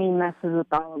enemy messes with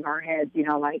all of our heads.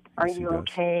 Are Yes, you he does.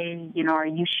 okay? Are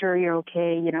you sure you're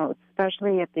okay?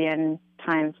 Especially at the end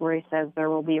times where he says there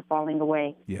will be a falling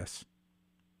away. Yes.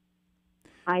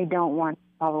 I don't want to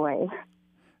fall away.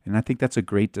 And I think that's a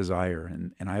great desire.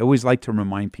 And I always like to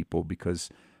remind people, because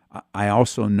I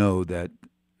also know that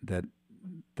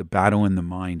the battle in the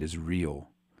mind is real.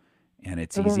 And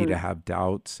it's easy to have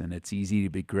doubts, and it's easy to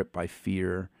be gripped by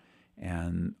fear.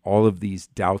 And all of these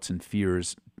doubts and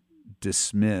fears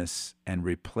dismiss and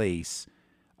replace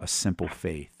a simple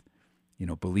faith,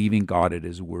 believing God at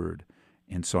His word.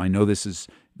 And so I know this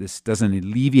doesn't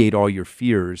alleviate all your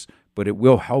fears, but it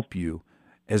will help you.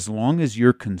 As long as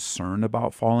you're concerned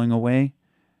about falling away,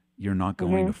 you're not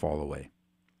going to fall away.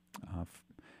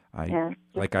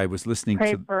 I was listening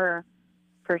pray to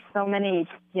for so many,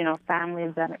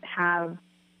 families that have,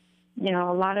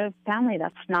 a lot of family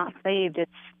that's not saved.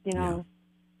 It's,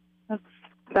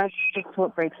 that's just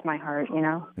what breaks my heart,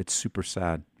 It's super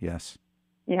sad. Yes.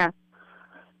 Yeah.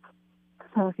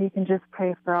 So if you can just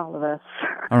pray for all of us.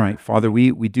 All right, Father,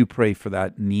 we do pray for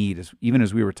that need. Even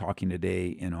as we were talking today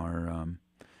in our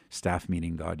staff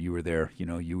meeting, God, you were there.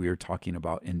 We were talking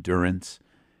about endurance,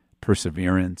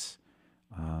 perseverance.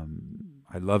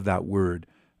 I love that word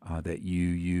that you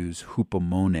use,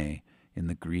 hupomone, in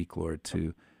the Greek, Lord,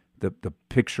 to the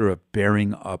picture of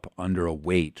bearing up under a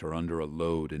weight or under a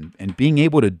load and being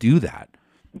able to do that.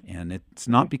 And it's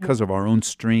not because of our own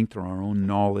strength or our own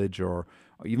knowledge or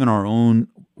even our own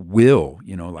will,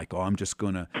 I'm just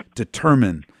going to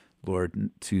determine, Lord,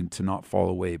 to not fall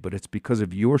away. But it's because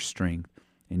of your strength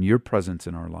and your presence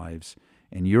in our lives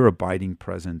and your abiding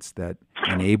presence that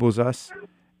enables us.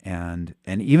 And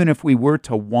even if we were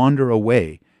to wander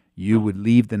away, you would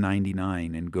leave the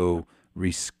 99 and go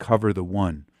recover the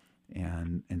one.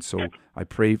 And so I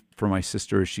pray for my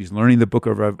sister as she's learning the book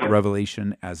of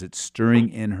Revelation, as it's stirring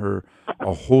in her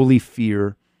a holy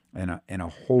fear and a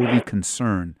holy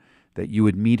concern, that you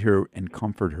would meet her and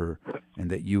comfort her, and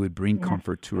that you would bring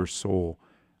comfort to her soul,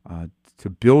 to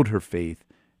build her faith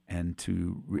and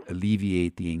to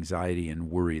alleviate the anxiety and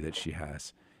worry that she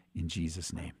has. In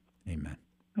Jesus' name, amen.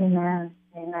 Amen.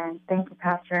 Amen. Thank you,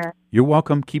 Pastor. You're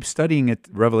welcome. Keep studying it.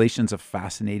 Revelation's a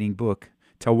fascinating book.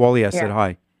 Tell Wally I said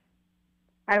hi.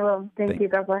 I will. Thank you.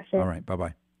 God bless you. All right.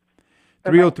 Bye-bye.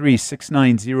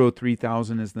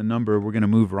 303-690-3000 is the number. We're going to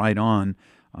move right on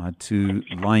to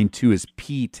line 2 is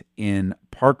Pete in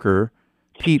Parker.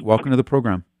 Pete, welcome to the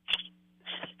program.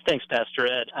 Thanks, Pastor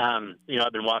Ed. I've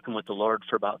been walking with the Lord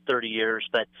for about 30 years,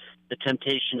 but the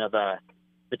temptation of the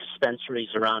dispensaries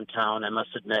around town, I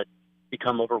must admit,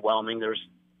 become overwhelming. There's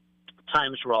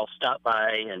times where I'll stop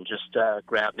by and just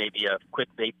grab maybe a quick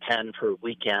vape pen for a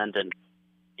weekend, and,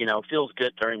 it feels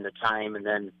good during the time, and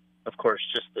then, of course,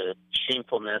 just the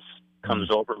shamefulness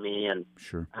comes over me, and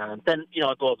sure. Then,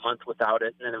 I'll go a month without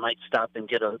it, and then I might stop and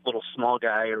get a little small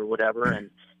guy or whatever,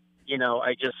 and,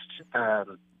 I just...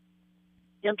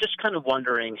 I'm just kind of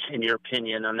wondering, in your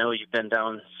opinion, I know you've been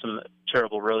down some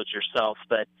terrible roads yourself,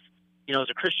 but, as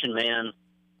a Christian man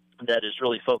that is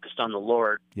really focused on the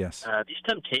Lord, yes, these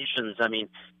temptations,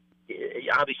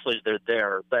 obviously they're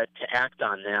there, but to act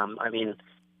on them,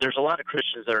 there's a lot of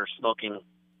Christians that are smoking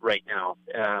right now,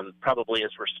 probably as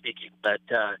we're speaking, but,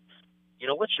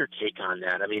 what's your take on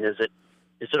that? Is it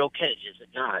okay? Is it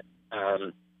not?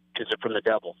 Is it from the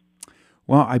devil?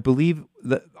 Well, I believe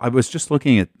that I was just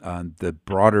looking at the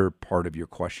broader part of your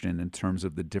question in terms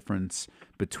of the difference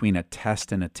between a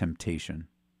test and a temptation.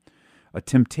 A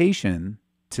temptation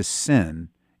to sin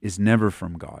is never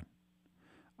from God.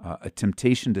 A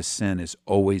temptation to sin is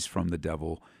always from the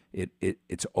devil.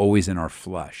 It's always in our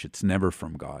flesh. It's never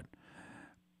from God.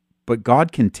 But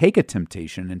God can take a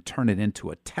temptation and turn it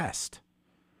into a test.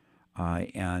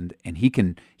 And he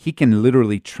can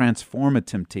literally transform a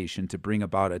temptation to bring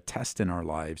about a test in our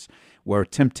lives. Where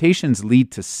temptations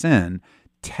lead to sin,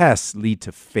 tests lead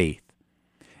to faith.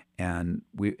 And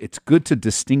it's good to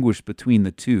distinguish between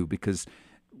the two, because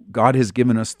God has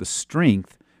given us the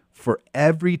strength for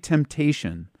every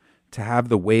temptation to have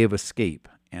the way of escape.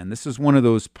 And this is one of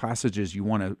those passages you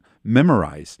want to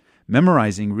memorize.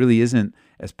 Memorizing really isn't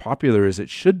as popular as it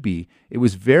should be. It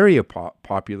was very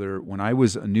popular when I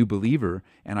was a new believer,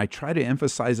 and I try to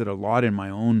emphasize it a lot in my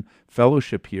own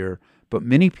fellowship here. But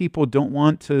many people don't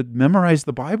want to memorize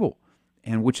the Bible,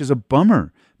 and which is a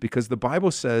bummer, because the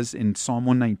Bible says in Psalm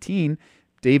 119,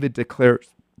 David declares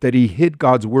that he hid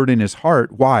God's word in his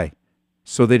heart. Why?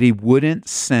 So that he wouldn't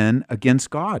sin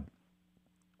against God.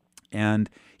 And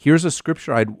here's a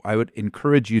scripture I would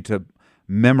encourage you to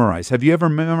memorize. Have you ever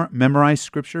memorized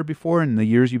scripture before in the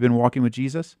years you've been walking with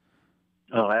Jesus?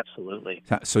 Oh, absolutely.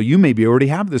 So you maybe already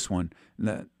have this one.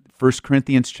 1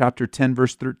 Corinthians chapter 10,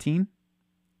 verse 13.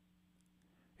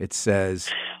 It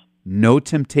says, "No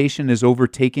temptation has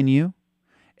overtaken you,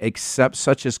 except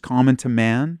such as common to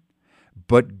man,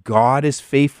 but God is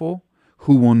faithful,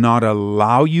 who will not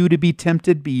allow you to be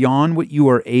tempted beyond what you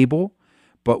are able,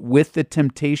 but with the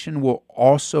temptation will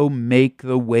also make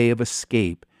the way of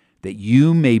escape, that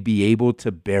you may be able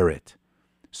to bear it."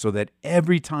 So that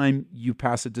every time you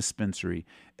pass a dispensary,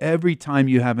 every time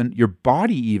you haven't, your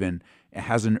body even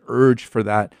has an urge for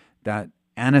that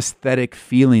anesthetic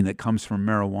feeling that comes from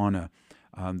marijuana,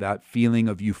 that feeling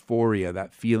of euphoria,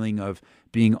 that feeling of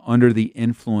being under the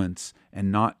influence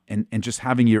and just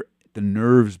having the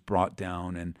nerves brought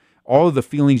down, and all of the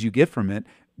feelings you get from it,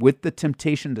 with the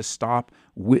temptation to stop,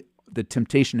 with the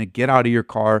temptation to get out of your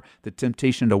car, the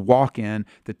temptation to walk in,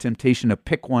 the temptation to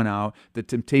pick one out, the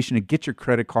temptation to get your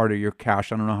credit card or your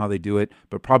cash. I don't know how they do it,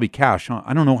 but probably cash. Huh?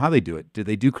 I don't know how they do it. Do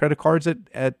they do credit cards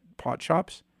at pot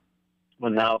shops?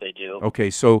 Well, now they do. Okay,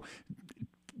 so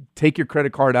take your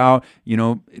credit card out,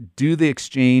 do the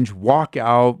exchange, walk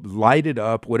out, light it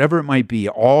up, whatever it might be.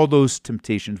 All those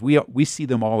temptations, we see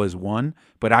them all as one,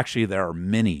 but actually there are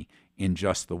many in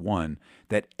just the one.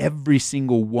 That every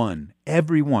single one,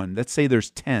 let's say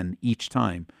there's 10 each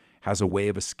time, has a way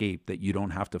of escape that you don't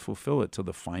have to fulfill it till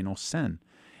the final sin.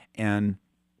 And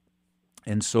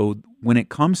so when it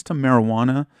comes to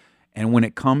marijuana and when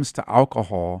it comes to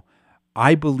alcohol,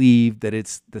 I believe that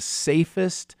it's the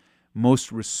safest,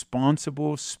 most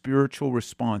responsible spiritual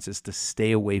response is to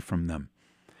stay away from them.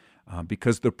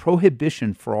 Because the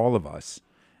prohibition for all of us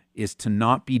is to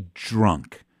not be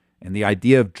drunk. And the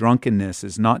idea of drunkenness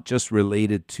is not just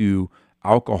related to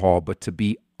alcohol, but to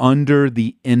be under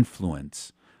the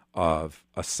influence of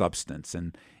a substance.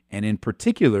 And in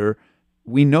particular,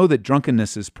 we know that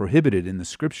drunkenness is prohibited in the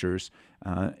scriptures.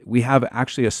 We have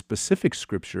actually a specific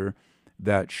scripture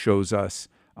that shows us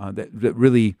that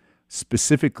really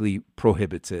specifically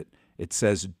prohibits it. It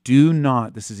says, "Do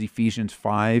not," this is Ephesians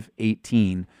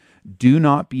 5:18, "do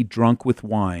not be drunk with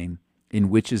wine,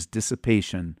 in which is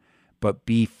dissipation, but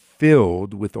be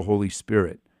filled with the Holy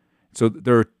Spirit." So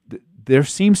there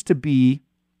seems to be,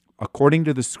 according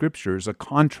to the scriptures, a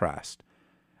contrast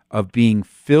of being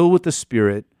filled with the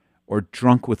Spirit or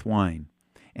drunk with wine.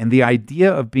 And the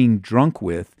idea of being drunk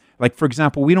with, Like, for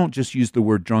example, we don't just use the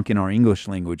word drunk in our English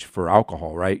language for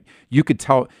alcohol, right? You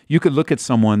could look at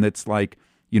someone that's like,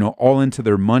 all into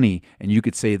their money, and you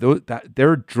could say that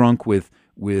they're drunk with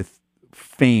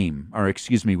fame, or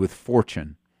excuse me, with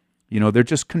fortune. They're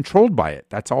just controlled by it.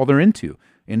 That's all they're into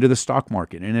the stock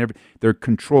market, and they're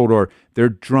controlled, or they're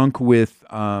drunk with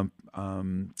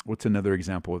what's another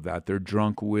example of that? They're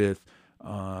drunk with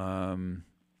sporting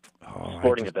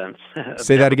events.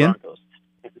 Say that again.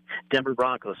 Denver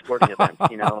Broncos sporting events.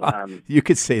 You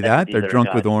could say that they're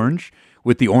drunk with orange,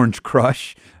 with the Orange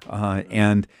Crush,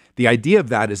 and the idea of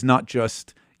that is not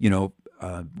just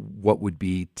what would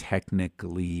be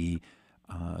technically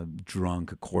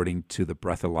drunk according to the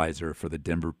breathalyzer for the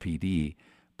Denver PD,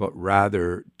 but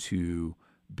rather to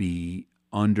be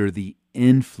under the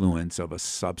influence of a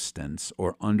substance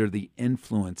or under the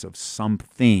influence of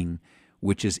something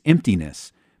which is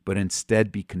emptiness, but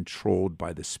instead be controlled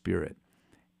by the Spirit.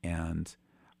 And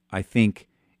I think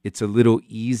it's a little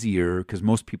easier because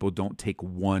most people don't take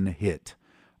one hit.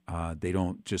 They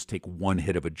don't just take one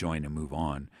hit of a joint and move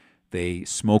on. They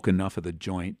smoke enough of the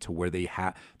joint to where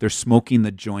they're smoking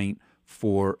the joint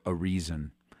for a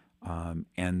reason,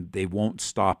 and they won't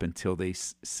stop until they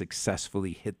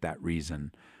successfully hit that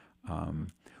reason.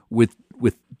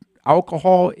 With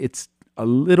alcohol, it's a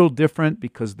little different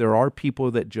because there are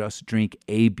people that just drink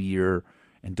a beer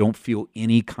and don't feel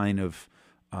any kind of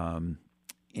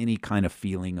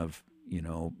feeling of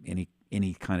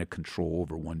any kind of control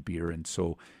over one beer, and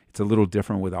so it's a little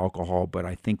different with alcohol. But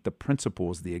I think the principle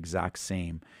is the exact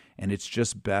same, and it's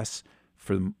just best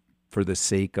for the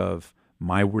sake of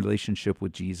my relationship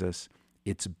with Jesus.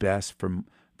 It's best for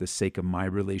the sake of my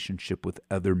relationship with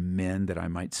other men, that I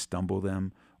might stumble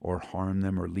them or harm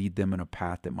them or lead them in a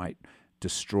path that might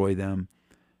destroy them,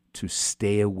 to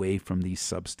stay away from these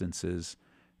substances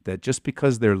that just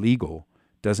because they're legal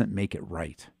doesn't make it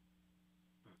right.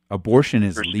 Abortion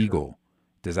is legal.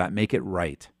 Does that make it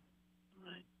right?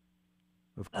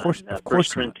 Of course, of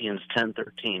course. 1 Corinthians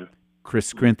 10:13. 1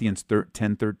 Corinthians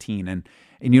 10:13, and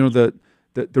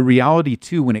the reality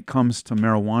too when it comes to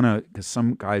marijuana, because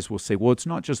some guys will say, well, it's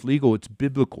not just legal, it's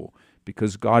biblical,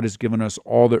 because God has given us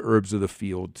all the herbs of the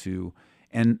field too.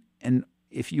 And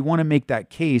if you want to make that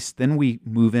case, then we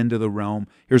move into the realm.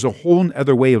 Here's a whole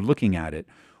other way of looking at it.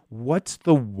 What's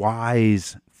the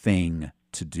wise thing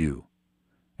to do?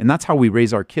 And that's how we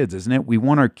raise our kids, isn't it? We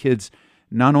want our kids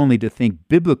not only to think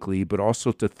biblically, but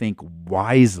also to think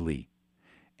wisely.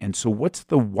 And so what's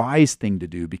the wise thing to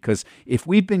do? Because if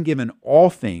we've been given all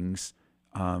things,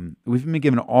 every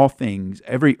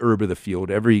herb of the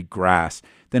field, every grass,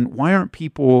 then why aren't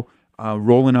people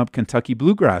rolling up Kentucky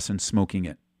bluegrass and smoking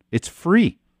it? It's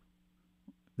free.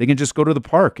 They can just go to the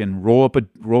park and roll up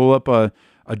a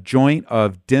joint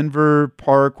of Denver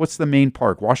Park. What's the main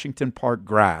park? Washington Park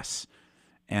grass,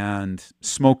 and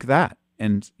smoke that.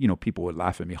 And people would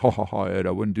laugh at me. Ha ha ha! Ed,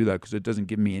 I wouldn't do that because it doesn't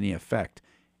give me any effect.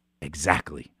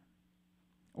 Exactly.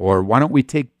 Or why don't we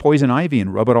take poison ivy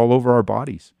and rub it all over our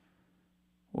bodies?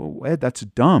 Well, Ed, that's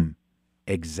dumb.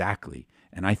 Exactly.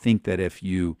 And I think that if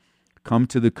you come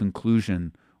to the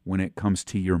conclusion when it comes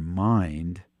to your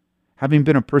mind, having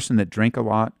been a person that drank a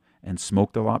lot and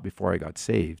smoked a lot before I got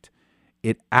saved,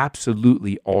 it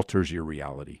absolutely alters your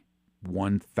reality,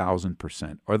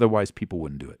 1,000%. Otherwise, people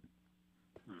wouldn't do it.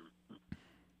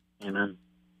 Amen.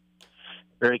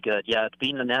 Very good. Yeah,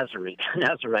 being a Nazarite,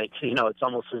 it's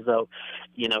almost as though,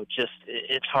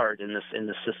 it's hard in this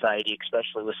society,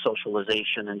 especially with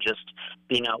socialization and just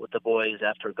being out with the boys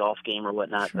after a golf game or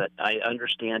whatnot. Sure. But I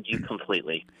understand you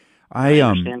completely. I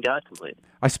understand God completely.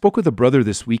 I spoke with a brother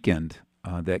this weekend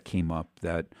that came up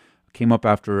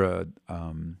after a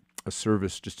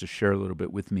service just to share a little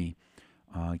bit with me.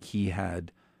 He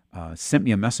had sent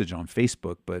me a message on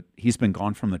Facebook, but he's been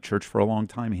gone from the church for a long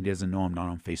time. He doesn't know I'm not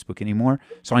on Facebook anymore.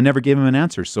 So I never gave him an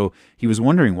answer. So he was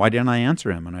wondering, why didn't I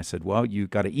answer him? And I said, well, you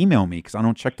got to email me because I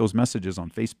don't check those messages on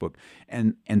Facebook.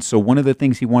 And so one of the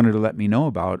things he wanted to let me know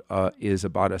about is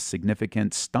about a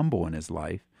significant stumble in his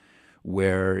life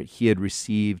where he had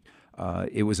received,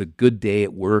 it was a good day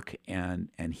at work, and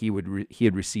he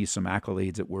had received some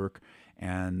accolades at work.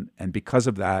 And because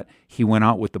of that, he went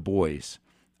out with the boys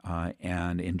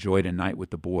and enjoyed a night with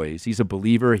the boys. He's a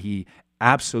believer. He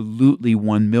absolutely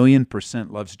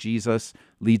 1,000,000% loves Jesus,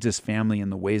 leads his family in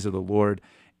the ways of the Lord,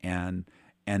 and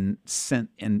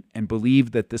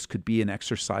believed that this could be an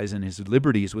exercise in his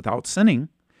liberties without sinning.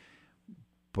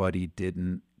 But he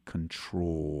didn't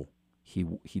control. He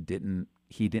didn't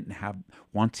have.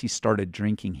 Once he started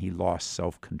drinking, he lost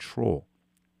self-control.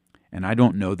 And I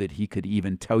don't know that he could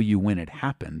even tell you when it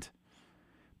happened.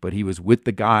 but he was with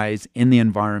the guys in the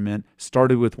environment,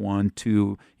 started with 1,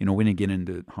 2, we didn't get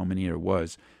into how many there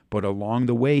was, but along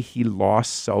the way, he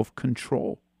lost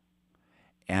self-control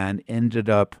and ended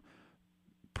up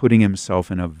putting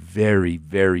himself in a very,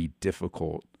 very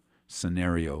difficult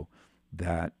scenario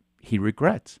that he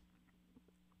regrets.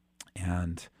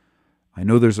 And I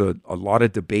know there's a lot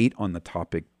of debate on the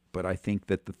topic, but I think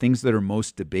that the things that are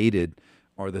most debated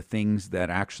are the things that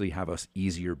actually have an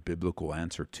easier biblical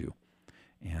answer to.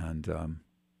 And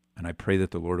I pray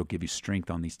that the Lord will give you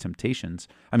strength on these temptations.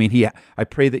 I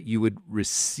pray that you would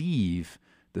receive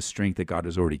the strength that God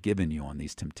has already given you on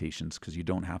these temptations, because you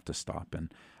don't have to stop.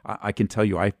 And I can tell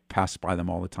you, I pass by them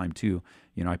all the time too.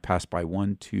 I pass by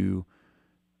 1, 2,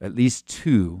 at least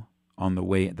 2 on the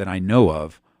way that I know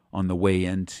of on the way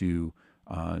into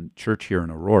church here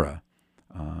in Aurora.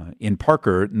 In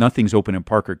Parker, nothing's open in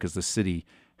Parker because the city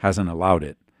hasn't allowed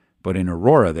it. But in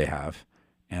Aurora, they have,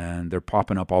 and they're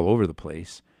popping up all over the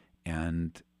place.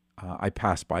 And I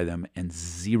pass by them and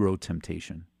zero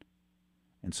temptation.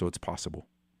 And so it's possible.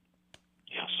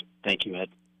 Yes. Thank you, Ed.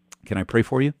 Can I pray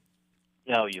for you?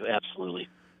 No, you absolutely.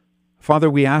 Father,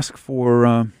 we ask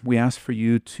for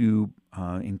you to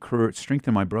encourage,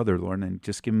 strengthen my brother, Lord, and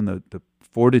just give him the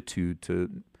fortitude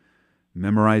to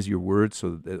memorize your word, so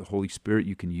that the Holy Spirit,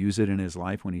 you can use it in his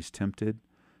life when he's tempted,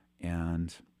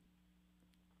 and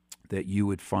that you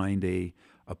would find a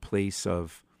place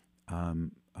of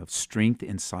strength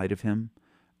inside of him,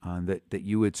 that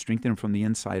you would strengthen him from the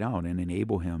inside out and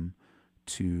enable him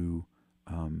to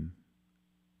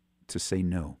say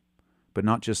no, but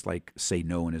not just like say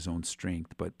no in his own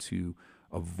strength, but to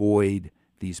avoid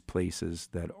these places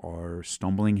that are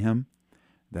stumbling him,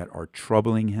 that are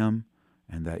troubling him,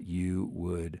 and that you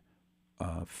would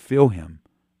fill him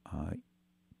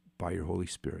by your Holy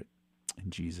Spirit. In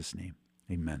Jesus' name,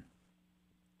 amen.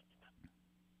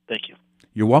 Thank you.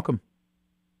 You're welcome.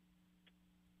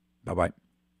 Bye-bye.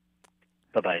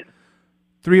 Bye-bye.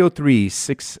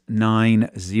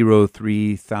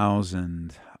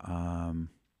 303-690-3000.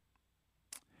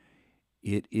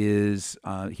 It is,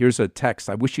 here's a text.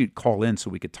 I wish you'd call in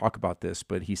so we could talk about this,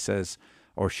 but he says,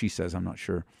 or she says, I'm not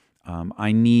sure.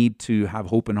 I need to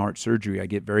have open heart surgery. I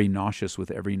get very nauseous with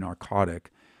every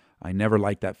narcotic. I never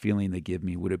like that feeling they give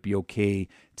me. Would it be okay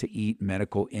to eat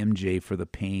medical MJ for the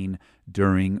pain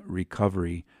during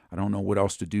recovery? I don't know what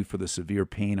else to do for the severe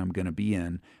pain I'm going to be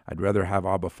in. I'd rather have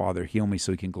Abba Father heal me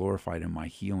so he can glorify it in my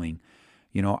healing.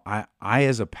 I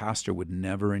as a pastor would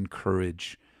never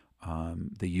encourage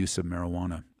the use of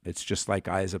marijuana. It's just like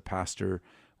I as a pastor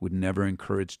would never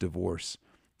encourage divorce.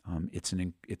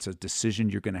 It's a decision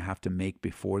you're going to have to make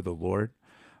before the Lord.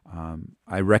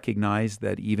 I recognize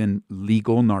that even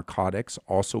legal narcotics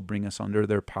also bring us under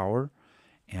their power,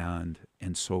 and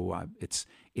so it's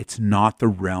not the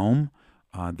realm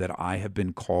that I have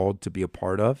been called to be a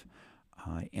part of,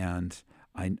 and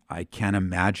I can't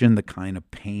imagine the kind of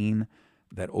pain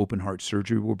that open heart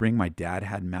surgery will bring. My dad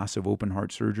had massive open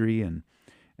heart surgery, and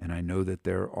I know that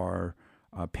there are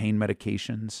pain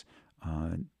medications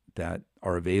that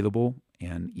are available,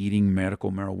 and eating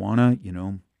medical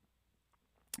marijuana,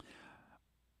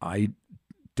 I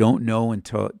don't know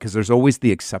until, because there's always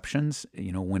the exceptions,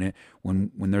 when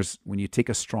you take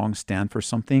a strong stand for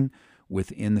something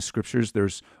within the scriptures,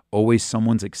 there's always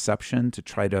someone's exception to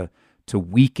try to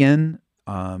weaken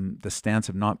the stance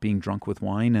of not being drunk with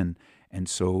wine, and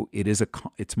so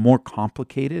it's more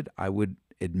complicated, I would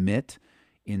admit,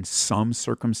 in some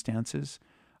circumstances.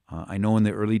 I know in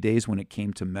the early days when it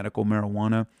came to medical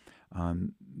marijuana,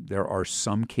 there are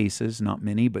some cases, not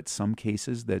many, but some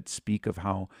cases that speak of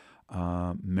how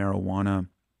marijuana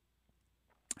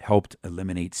helped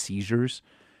eliminate seizures.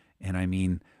 And I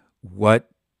mean,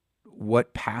 what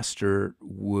pastor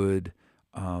would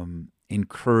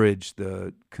encourage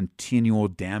the continual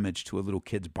damage to a little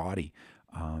kid's body?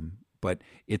 But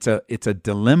it's a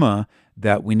dilemma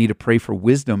that we need to pray for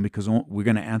wisdom, because we're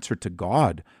going to answer to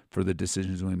God for the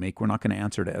decisions we make. We're not going to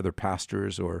answer to other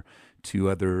pastors or to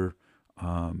other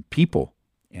people.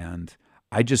 And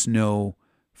I just know,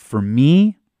 for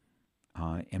me,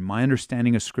 in my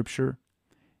understanding of Scripture,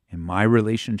 in my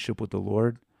relationship with the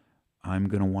Lord, I'm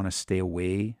going to want to stay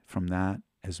away from that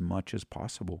as much as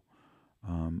possible.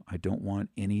 I don't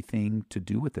want anything to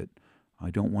do with it.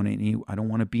 I don't want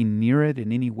to be near it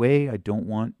in any way. I don't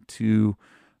want to.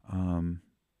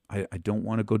 I don't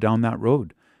want to go down that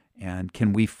road. And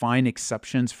can we find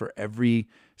exceptions for every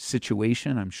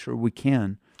situation? I'm sure we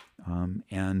can.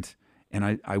 And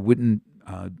I wouldn't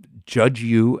judge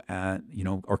you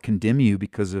or condemn you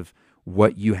because of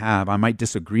what you have. I might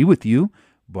disagree with you,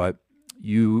 but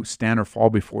you stand or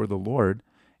fall before the Lord,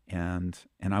 And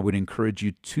I would encourage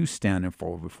you to stand and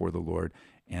fall before the Lord.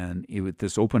 And with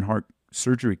this open heart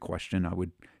surgery question, I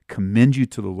would commend you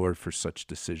to the Lord for such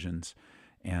decisions,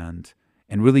 and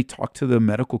really talk to the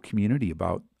medical community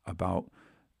about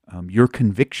your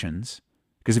convictions.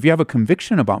 Because if you have a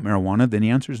conviction about marijuana, then the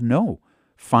answer is no.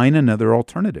 Find another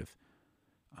alternative.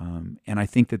 And I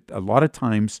think that a lot of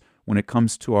times when it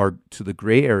comes to the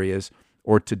gray areas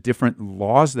or to different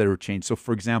laws that are changed. So,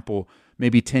 for example,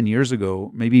 maybe 10 years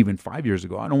ago, maybe even 5 years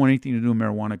ago, I don't want anything to do with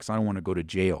marijuana because I don't want to go to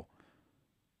jail.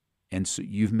 And so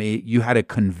you had a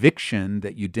conviction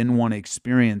that you didn't want to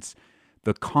experience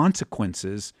the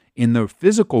consequences in the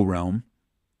physical realm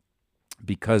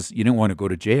because you didn't want to go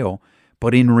to jail.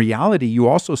 But in reality, you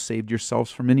also saved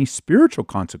yourselves from any spiritual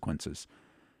consequences.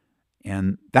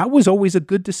 And that was always a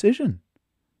good decision.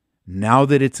 Now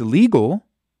that it's illegal,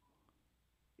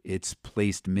 it's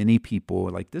placed many people,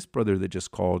 like this brother that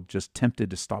just called, just tempted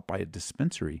to stop by a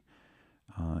dispensary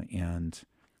and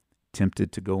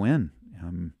tempted to go in.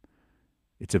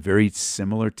 It's a very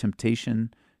similar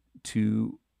temptation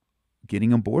to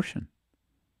getting abortion.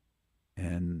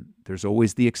 And there's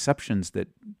always the exceptions that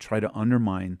try to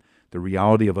undermine the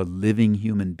reality of a living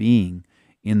human being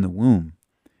in the womb,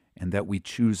 and that we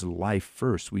choose life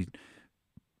first.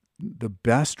 The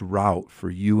best route for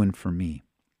you and for me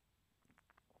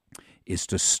is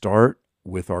to start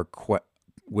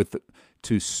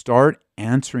to start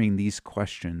answering these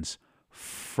questions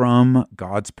from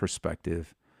God's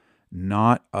perspective,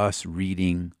 not us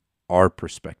reading our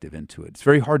perspective into it. It's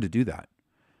very hard to do that,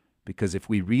 because if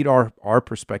we read our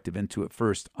perspective into it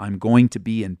first, I'm going to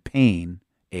be in pain,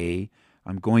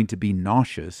 I'm going to be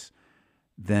nauseous,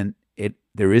 then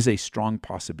there is a strong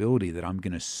possibility that I'm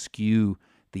going to skew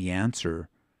the answer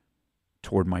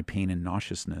toward my pain and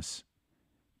nauseousness.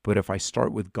 But if I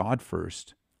start with God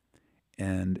first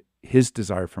and His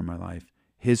desire for my life,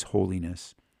 His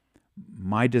holiness,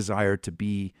 my desire to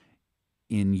be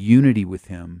in unity with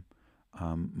Him,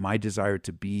 my desire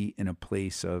to be in a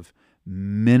place of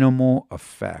minimal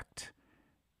effect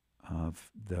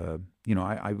of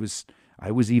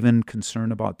I was even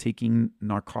concerned about taking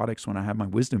narcotics when I had my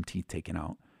wisdom teeth taken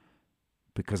out,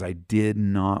 because I did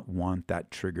not want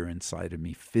that trigger inside of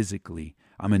me physically.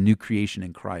 I'm a new creation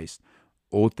in Christ.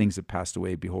 Old things have passed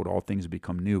away. Behold, all things have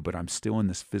become new, but I'm still in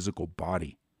this physical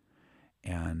body.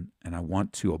 And I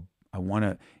want to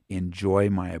enjoy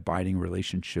my abiding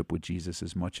relationship with Jesus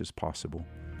as much as possible.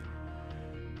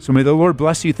 So may the Lord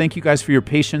bless you. Thank you guys for your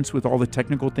patience with all the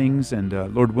technical things. And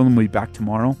Lord willing, we'll be back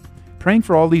tomorrow, praying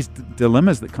for all these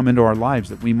dilemmas that come into our lives,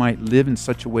 that we might live in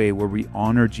such a way where we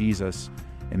honor Jesus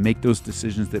and make those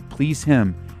decisions that please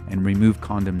Him and remove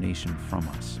condemnation from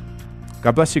us.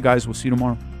 God bless you guys. We'll see you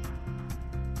tomorrow.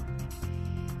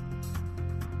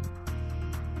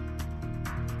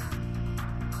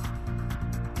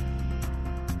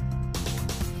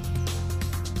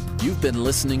 You've been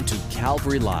listening to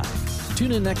Calvary Live.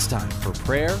 Tune in next time for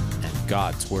prayer and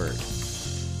God's Word.